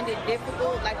find it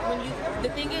difficult. Like when you, the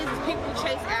thing is people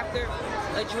chase after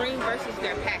a dream versus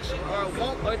their passion,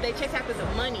 or they chase after the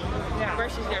money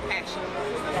versus their passion.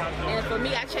 Gotcha. And for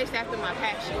me, I chased after my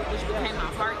passion, which became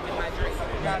my heart and my dream.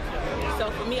 Gotcha.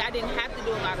 So for me, I didn't have to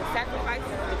do a lot of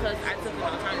sacrifices because I took an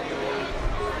alternative.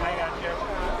 I got you.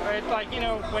 It's like, you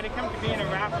know, when it comes to being a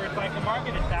rapper, it's like the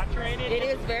market is saturated. It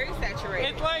is very saturated.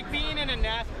 It's like being in a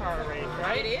NASCAR race,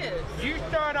 right? It is. You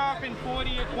start off in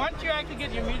 40th. Once you actually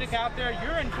get your music out there,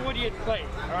 you're in 40th place,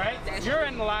 all right? You're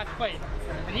in the last place.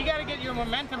 And you got to get your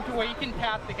momentum to where you can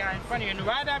pass the guy in front of you. And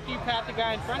right after you pass the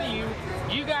guy in front of you,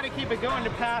 you got to keep it going to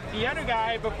pass the other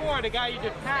guy before the guy you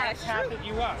just passed passes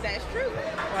you up. That's true.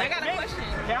 Like, I got a question.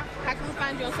 Yeah? How can we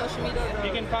find you on social media?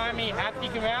 You can find me at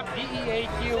Deacon Rap,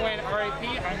 DEAQNRAP.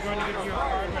 I'm going to give you a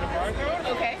card with a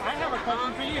barcode. Okay. I have a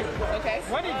question for you. Okay.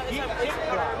 What is Geek Shit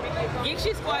Squad? Geek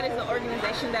Shit Squad is an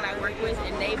organization that I work with,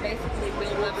 and they basically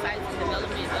build websites and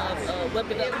development of web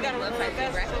development websites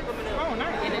and graphics. Oh,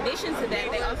 nice. In addition to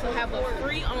that, they also have a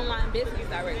free online business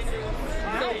directory.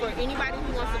 So for anybody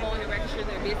who wants to go in and register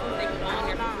their business, they can go in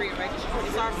there for free and register.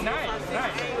 Nice,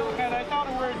 nice. Because I saw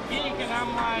the word geek and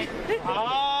I'm like,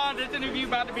 oh, this interview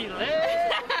about to be lit.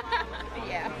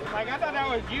 Yeah. Like I thought that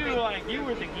was you, like you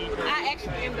were the geek. I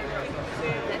actually am the geek.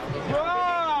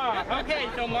 Whoa! Okay,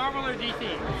 so Marvel or DC?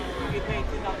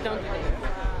 Don't do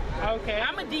that. Okay.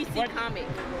 I'm a DC comic.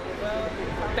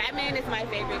 Batman is my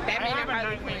favorite. Batman and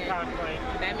Harley Quinn.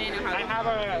 Batman and Harley Quinn. I have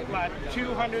a like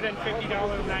 $250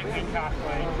 Nightwing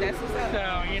cosplay. That's what's up.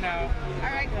 So, you know.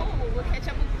 Alright, cool. We'll catch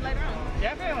up with you later on.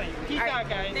 Definitely. Peace out,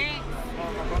 guys. Thanks.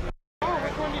 Oh,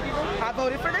 which one did you vote for? I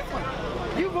voted for this one.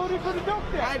 You voted for the Dope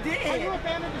Deck. I did. Are you a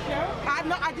fan of the show? I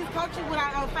know. I just caught you when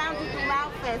I found you through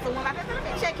Loudfest. So when I said, let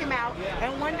me check him out.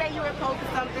 And one day you had posted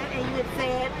something and you had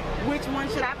said, which one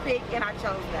should I pick? And I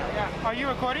chose that. Yeah. Are you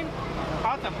recording?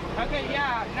 Awesome. Okay,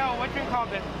 yeah. No, what you call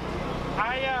this?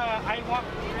 I want.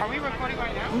 Are we recording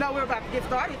right now? No, we're about to get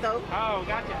started though. Oh,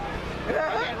 gotcha.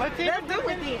 Okay, let's do it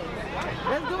then.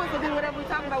 Let's do it. So then whatever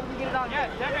we're talking about, we can get it on. Yes,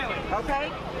 definitely.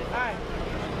 Okay. All right.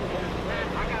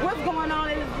 What's going on?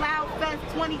 It is Loudfest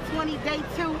 2020 Day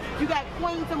 2. You got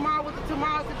Queen tomorrow with the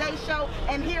Tomorrow Today show,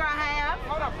 and here I have.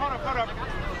 Hold up.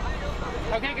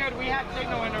 Okay, good. We have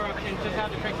signal interruptions. Just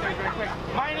have to fix those real quick.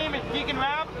 My name is Deacon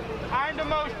Rap. I'm the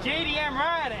most JDM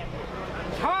riding,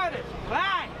 hardest,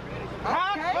 flying,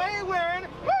 cosplay wearing,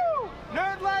 woo,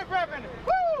 nerd life rapping,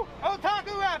 woo,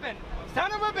 otaku rapping,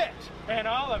 son of a bitch, and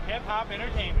all of hip hop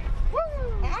entertainment. Woo!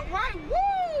 All right,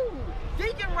 woo!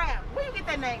 Deacon Rap. Where you get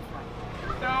that name from?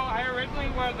 So I originally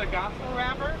was a gospel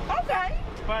rapper. Okay.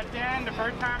 But then the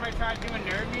first time I tried doing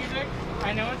nerd music,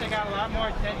 I noticed I got a lot more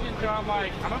attention, so I'm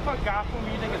like, I'm gonna put gospel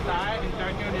music aside and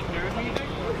start doing this nerd music.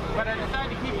 But I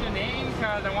decided to keep the name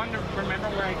because I wanted to remember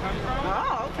where I come from.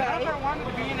 Oh, okay. And also I wanted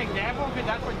to be an example because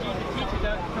that's what Jesus teaches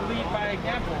us, to lead by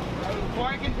example. Before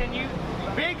I continue,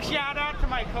 big shout out to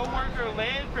my coworker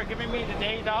Liz for giving me the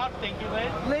days off. Thank you,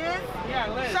 Liz. Liz? Yeah,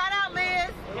 Liz. Shout out,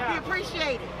 Liz. Yeah. We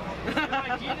appreciate it.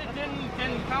 Jesus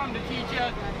didn't come to teach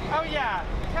us, oh yeah,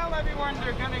 tell everyone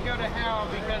they're going to go to hell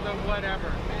because of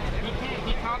whatever.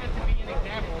 He taught us to be an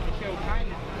example, to show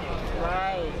kindness to people.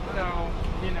 Right. So,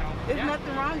 you know. There's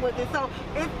nothing wrong with it. So,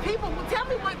 if people, tell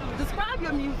me describe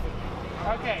your music.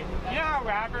 Okay, you know how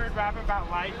rappers rap about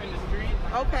life in the street?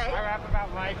 Okay. I rap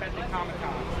about life at the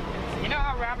Comic-Con. You know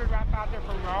how rappers rap about their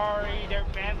Ferrari, their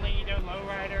Bentley, their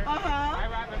lowrider? I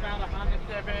rap about a Honda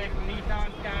Civic, Nissan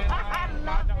Skyline,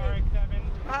 Mazda RX-7.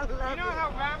 I love You know how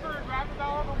rappers rap about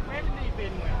all the women they've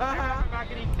been with? I rap about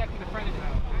getting stuck in the front of the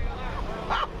house.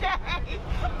 Okay.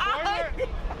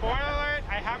 Spoiler alert,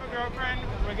 I have a girlfriend.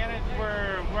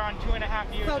 We're on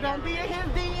 2.5 years. So don't be in his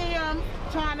DM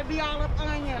trying to be all up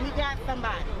on him. He got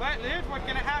somebody. But here's what's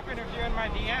gonna happen if you're in my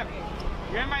DM.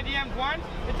 You're in my DMs once,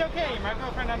 it's okay. My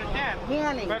girlfriend understands.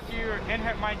 Warning. But if you're in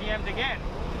my DMs again,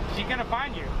 she's gonna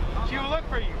find you. She will look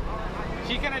for you.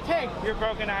 She's gonna take your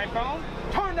broken iPhone,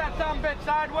 turn that sumbitch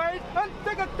sideways, and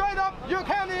stick it straight up your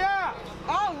candy ass.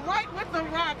 Oh, right with the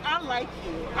rock. I like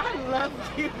you. I love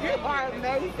you. You are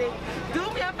amazing. Do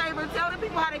me a favor. Tell the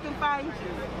people how they can find you.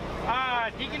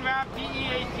 Deacon Rap,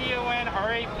 DEACON-RAP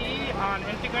on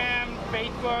Instagram,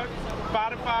 Facebook,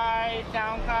 Spotify,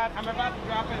 SoundCloud. I'm about to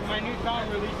drop it. My new song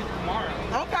releases tomorrow.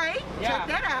 Okay, check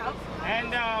that out.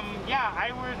 And yeah,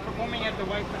 I was performing at the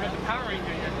Power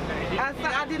Rangers yesterday.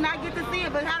 I did not get to see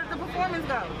it, but how did the performance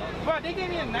go? Well, they gave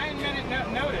me a 9-minute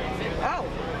notice. Oh.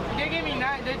 They gave me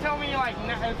they told me like,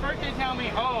 at first they tell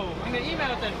me, oh, in the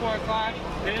email it said 4 o'clock.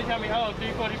 Then they tell me, oh,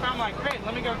 3:45. I'm like, great,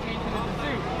 let me go change into the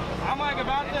suit. I'm like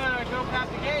about to go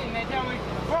past the gate and they tell me,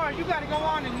 bro, you got to go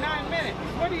on in 9 minutes.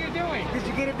 What are you doing? Did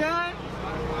you get it done?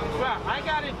 Well, I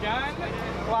got it done.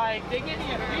 Like, they gave me,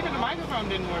 even the microphone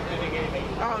didn't work that they gave me.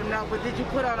 Oh, no, but did you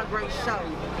put on a great show?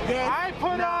 Yes. I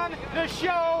put on the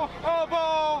show of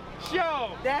all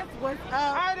show. That's what's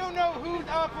up. I don't know who's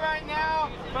up right now,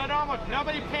 but almost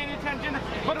nobody paying attention.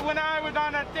 But when I was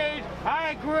on that stage,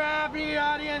 I grabbed the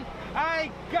audience,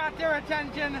 I got their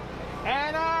attention,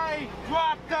 and I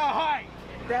dropped the hype.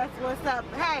 That's what's up.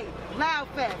 Hey,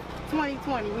 Loudfest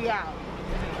 2020, we out.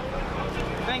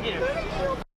 Thank you. Are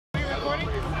we recording?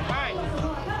 Hi.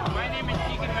 My name is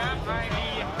Deacon Rap. I'm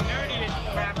the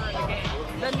nerdiest rapper in the game.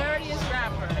 The nerdiest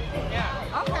rapper.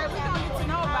 Yeah. Okay, we're gonna get to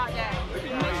know about that.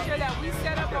 Make sure that we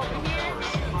set up over here.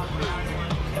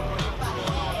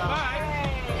 But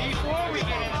before we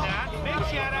get into that, big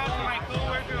shout out to my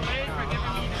co-worker Liz for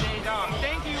giving me the days off.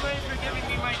 Thank you, Liz, for giving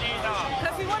me my days off.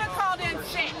 Because he would have called in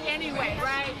sick anyway,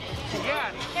 right?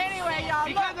 Yes. Anyway, y'all.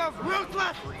 Because of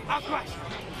ruthless aggression.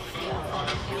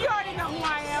 You already know who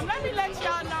I am. Let me let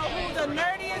y'all know who the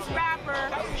nerdiest rapper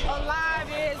alive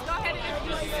is. Go ahead and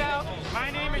introduce yourself.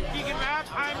 My name is Deacon Rap.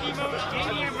 I'm the most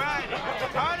ADM riding,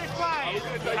 hardest flying,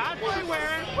 cosplay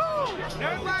wearing,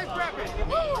 nerd life repping,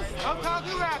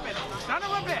 otaku rapping, son of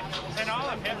a bitch, and all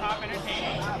of hip hop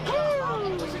entertainment.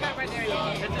 What you got right there?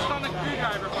 It's a sonic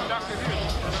screwdriver from Doctor Who.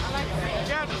 I like that.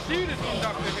 Yeah, the suit is from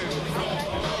Doctor Who.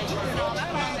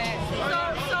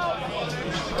 So,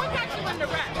 what got you into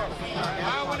rap?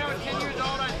 When I was 10 years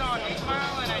old, I saw 8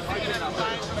 Mile and I took it as a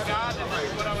sign from God that this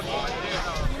is what I was going to do.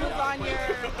 You was on your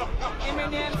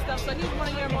Eminem stuff, so he's one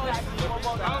of your most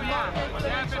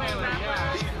definitely,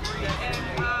 yeah. And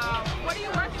what are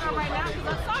you working on right now? Because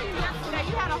I saw you yesterday.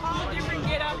 You had a whole different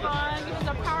get-up on. You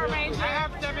was a Power Ranger. I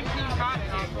have 17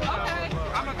 costumes. Okay.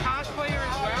 I'm a cosplayer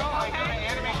as well. I go to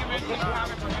anime conventions,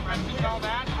 comic conventions, all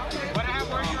that. What I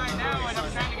have working right now, and I'm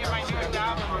trying to get my newest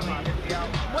album released.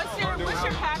 What's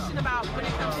your passion about when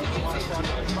it comes to music?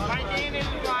 My game is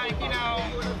like, you know,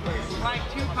 like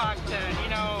Tupac said, you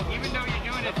know, even though you're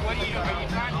doing this, what are you trying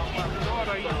to change the world?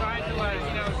 Are you trying to, like,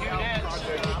 you know, do this?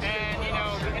 And, you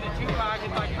know, in a Tupac,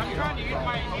 it's like, I'm trying to use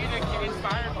my music to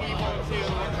inspire people to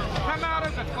come out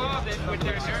of the closet with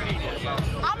their nerdiness.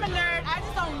 I'm a nerd. I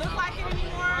just don't look like it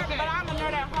anymore, but I'm a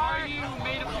nerd at heart. Are you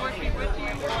made a force be with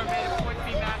you or made a force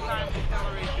be mass time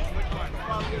acceleration? Which one?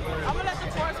 I'm going to let the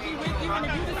force be with you, and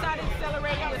if you decide to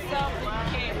accelerate it yourself, then you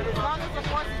can. But as long as the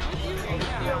force is with you,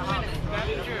 you're a winner.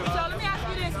 That's true. So let me ask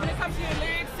you this. When it comes to your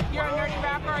lyrics, you're a nerdy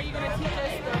rapper. Are you going to teach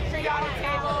us the periodic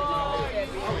table?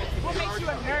 What makes you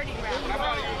a nerdy rapper? How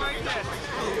about you like this?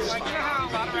 Like, you know how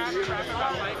a lot of rappers rap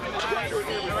about life in the streets?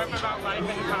 They rap about life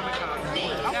in the Comic-Con. You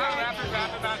know how rappers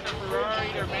rap about their Ferrari,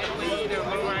 their Bentley, their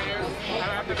lowrider? I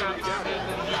rap about office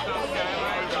and just on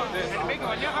skylights. And the big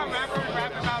one, you know how rappers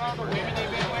rap about all the women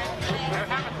they've been with? They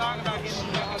have a song about getting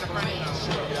stuck in the friend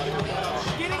zone.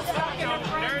 Getting stuck in the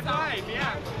friend Nerd zone. life,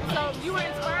 yeah. So you were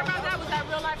inspired by that? Was that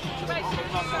real life situation?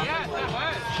 Yes, it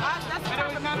was. That's but it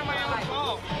was kind of my own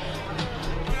fault.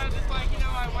 You know, just like, you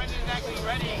know, I wasn't exactly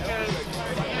ready because,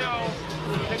 you know,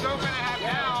 the girlfriend I have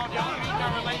now, the only reason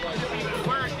our relationship even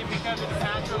worked is because of the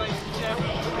past relationship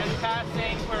and the past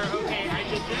thing where, okay, I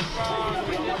did this wrong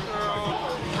with this girl,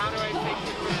 how do I fix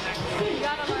it for the next one? You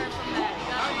gotta learn from that.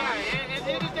 It is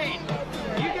a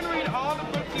you can read all the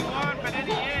books you want, but in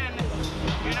the end,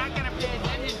 you're not going to pay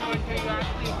attention to it until you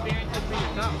actually experience it for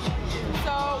yourself.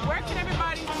 So where can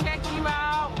everybody check you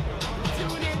out,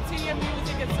 tune into your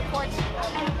music, and support you?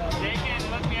 They can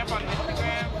look me up on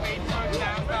Instagram, Facebook,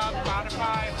 SoundCloud,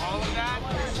 Spotify, all of that.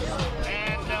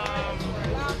 And,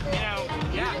 you know,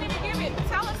 yeah. You didn't even give it.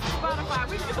 Tell us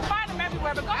Spotify. You can find them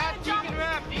everywhere, but go ahead and jump. Deacon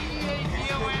Rap,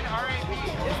 DEACON-RAP.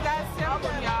 It's that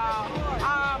simple, y'all.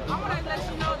 I want to let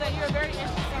you know that you're a very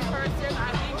interesting person.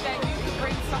 I think that you can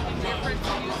bring something different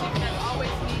to music that's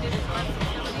always needed is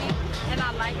versatility, and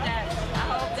I like that. I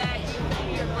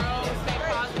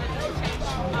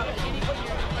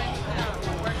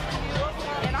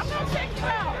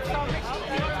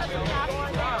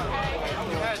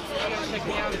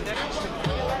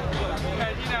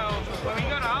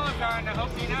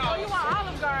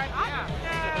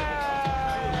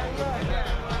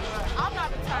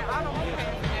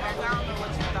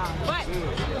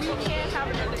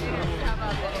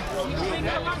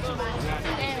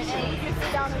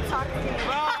want to talk to him.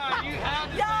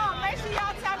 Y'all, make sure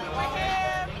y'all tap in with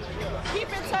him. Keep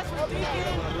in touch with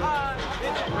Deacon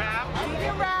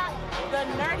Rap, the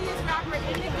nerdiest rapper in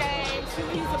the game. See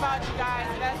what he's about, you guys.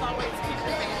 And as always, keep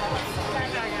the faith.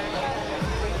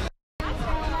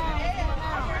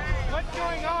 What's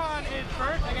going on is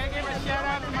first, I gotta give a shout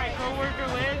out to my coworker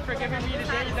Liz for giving me the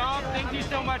days off. Thank you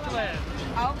so much, Liz.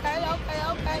 Okay.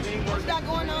 What you got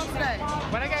going on today?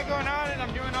 What I got going on is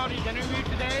I'm doing all these interviews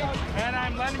today, and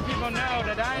I'm letting people know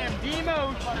that I am the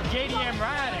most JDM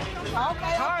riding.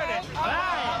 Hardest,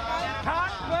 lying,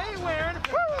 hot, play wearing,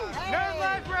 nerd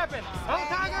life repping,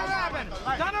 Otago rapping,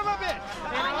 son of a bitch,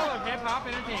 and all of hip hop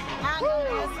entertainment. I know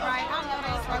that's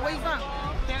right. Where you from?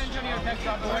 San Antonio,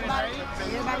 Texas, born and raised.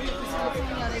 Everybody gets to San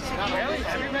Antonio, they check out. Really?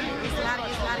 Everybody? It's not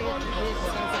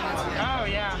Oh,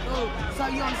 yeah. Cool. So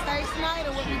you on stage tonight,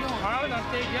 or what you doing? I was on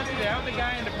stage yesterday. I was the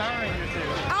guy in the Power Rangers too.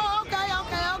 Oh, okay.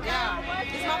 Yeah.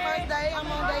 It's my first day. I'm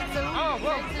on day 2. Oh,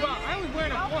 well, I was wearing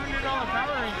a $400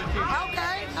 Power Ranger suit.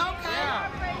 Okay.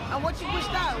 Yeah. And what you pushed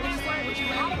out? What you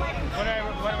rapping?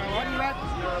 What do you rap?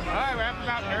 I rap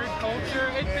about nerd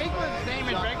culture. It's basically the same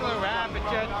as regular rap, but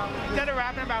just instead of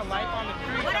rapping about life on the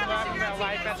street, I'm rapping about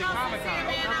life at the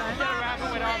Comic-Con. Instead of rapping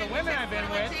with all the women I've been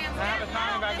with, I have a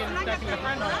song about getting stuck in the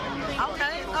friend zone.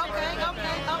 Okay. So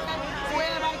where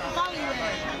everybody can follow you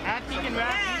at? At Deacon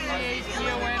Rap,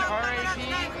 DEACONRAP,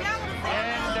 and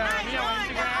Instagram,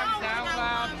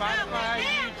 SoundCloud, Spotify,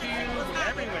 YouTube,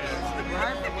 everywhere.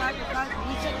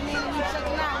 We checking in and we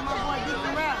checking out. My boy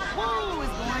Deacon Rap. Woo!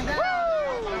 It's going down.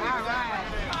 All right.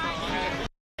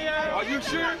 Are you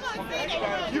sure?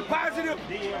 You positive?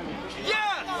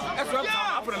 Yes! That's what I'm talking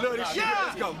about. I'm gonna love this shit.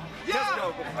 Let's go. Let's go.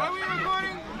 Are we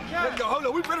recording? Let's go. Hold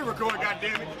on. We finna record,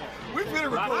 goddammit. We finna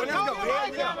record. Let's go.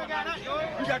 Hell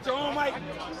yeah. You got your own mic?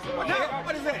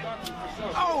 What is that?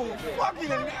 Oh,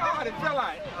 fucking I done fell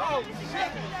out. Oh,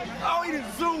 shit. Oh, he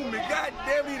done zoomed me. God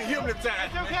damn, he done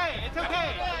hypnotized. It's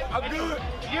okay. I'm good.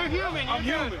 You're human. I'm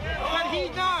human. But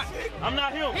he's not. I'm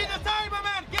not human. He's a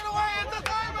Cyberman. Get away. It's a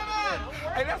Cyberman.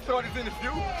 Hey, that started in the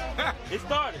few. It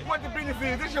started. What the business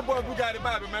is, this your boy Bugatti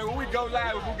Bobby, man. When we go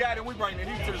live with Bugatti, we bring the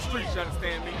heat to the streets, you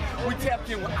understand me? We tapped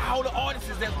in with all the artists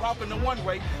that's walking the one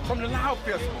way from the Loud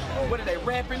Festival. Whether they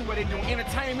rapping, whether they doing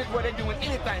entertainment, whether they doing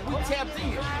anything, we tapped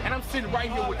in. And I'm sitting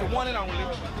right here with the one and only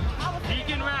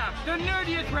Deacon Rap, the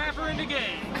nerdiest rapper in the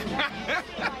game.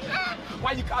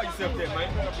 Why you call yourself that,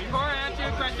 man? Before I answer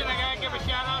your question, I gotta give a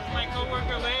shout out to my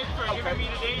coworker Liz for giving me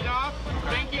the days off.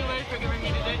 Thank you, Liz, for giving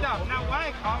me the days off. Now, why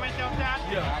I call myself that?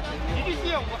 Yeah. Did you see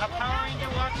a Power Ranger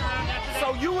walking around yesterday?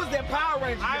 So you was that Power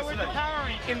Ranger I was the Power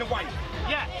Ranger. In the white?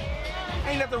 Yes.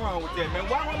 Ain't nothing wrong with that, man.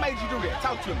 What made you do that?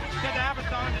 Talk to me. Because I have a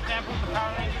song that samples the Power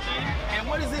Ranger theme. And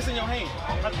what is this in your hand?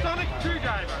 A sonic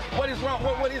screwdriver. What is wrong?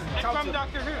 What is it? It's from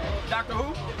Doctor Who. Doctor Who?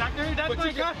 Doctor Who, that's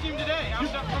my costume today. You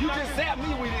just zapped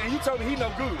me with it and you told me he no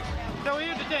good. So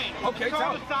here's the thing. Okay, it's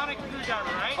called a sonic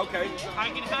screwdriver, right? Okay. I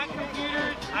can hack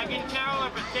computers. I can tell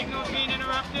if a signal's being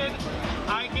interrupted.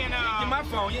 I can Get my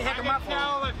phone. You hacking my phone. I can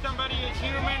tell if somebody is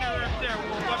human or if they're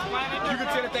what planet they're You can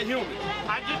tell if they're human.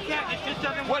 I just can't. It just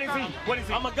doesn't What work. is he? What is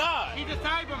he? I'm a god. He's a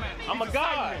Cyberman. I'm a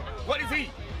god. What is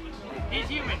he? He's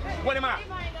human. What am I?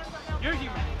 You're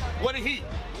human. What is he?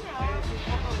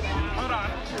 Hold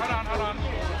on.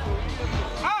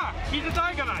 Ah! He's a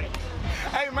Zygonite.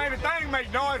 Hey man, the thing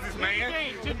make noises, man.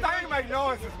 The thing make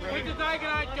noises, man. With the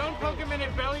Zygonite, don't poke him in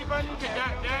his belly button, because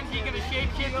then he's going to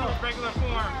shapeshift to his regular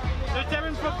form. They're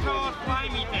 7 foot tall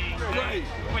slimy things. Right.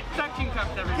 With suction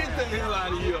cups everywhere. Get the hell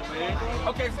out of here, man.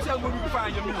 Okay, so tell me where we can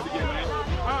find your music at, man.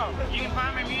 Oh, you can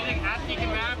find my music at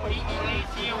Deacon Rap,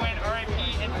 DEACONRAP,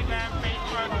 Instagram,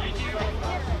 Facebook, YouTube,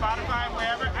 Spotify,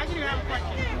 wherever. I do have a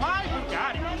question. Why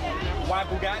Bugatti? Why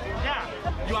Bugatti? Yeah.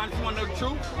 You honestly want to know the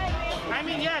truth? I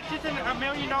mean, yeah, it's just $1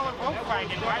 million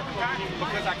Volkswagen. Why Bugatti?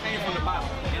 Because I came from the bottom,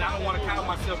 and I don't want to call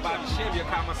myself Bobby Chevy or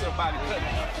call myself Bobby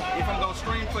Cutlass. If I'm going to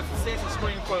scream for success and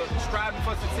scream for striving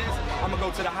for success, I'm going to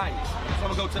go to the highest. So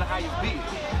I'm going to go to the highest bid.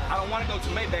 I don't want to go to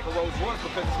Maybach or Rolls Royce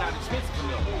because it's not expensive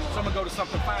enough. So I'm going to go to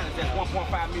something fine that's 1.5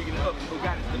 million and up, and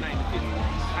Bugatti's the name to fit.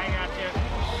 I got you.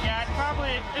 Yeah,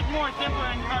 it's more simple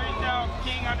than car yourself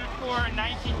King _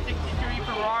 1963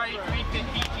 Ferrari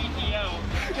 350 GTO.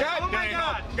 God oh my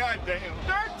God! God damn.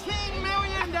 $13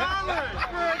 million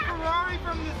for a Ferrari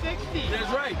from the 60s.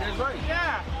 That's right.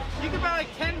 Yeah. You could buy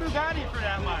like 10 Bugatti for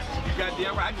that much. You got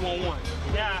damn right. I just want one.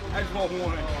 Yeah. I just want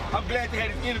one. I'm glad to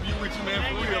have this interview with you, man.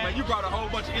 For real, man. You brought a whole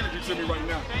bunch of energy to me right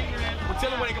now. Thank you, man. Well, tell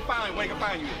them where they can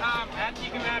find you. At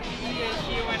Deacon Rap,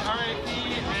 DEACONRAP,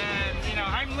 and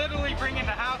I'm literally bringing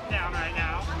the house down right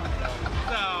now.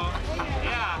 So,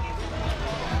 yeah.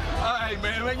 All right,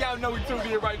 man. man. Y'all know we tuned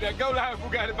in right now. Go live,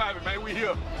 Bugatti Bobby, man. We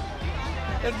here.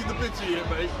 Let's get the picture here,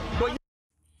 man. But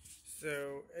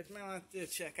so, it's my last day to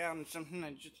check out on something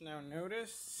I just now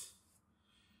noticed.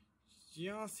 Do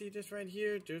y'all see this right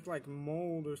here? There's like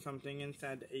mold or something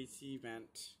inside the AC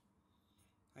vent.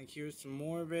 Like here's some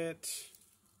more of it.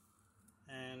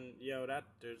 And yo,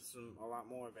 there's a lot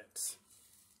more of it.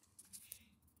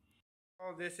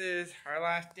 Oh, this is our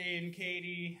last day in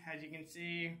Katy. As you can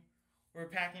see, we're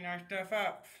packing our stuff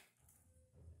up.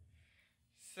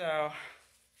 So,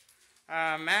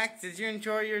 Max, did you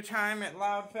enjoy your time at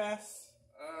Loudfest?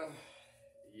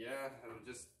 Yeah, I'm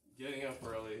just getting up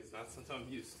early. It's not something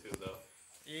I'm used to, though.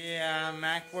 Yeah,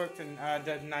 Mac works and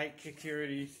does night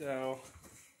security, so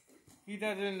he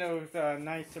does it in those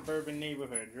nice suburban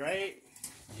neighborhoods, right?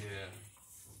 Yeah.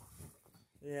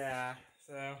 Yeah,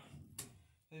 so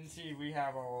you can see we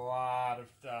have a lot of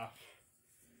stuff.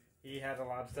 He has a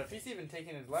lot of stuff. He's even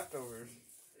taking his leftovers.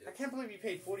 Yeah. I can't believe you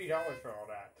paid $40 for all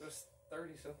that. It was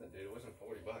 30 something, dude. It wasn't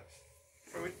 40 bucks.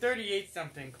 It was 38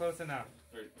 something, close enough.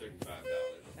 $35.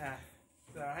 Yeah.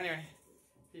 So anyway,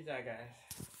 peace out, guys.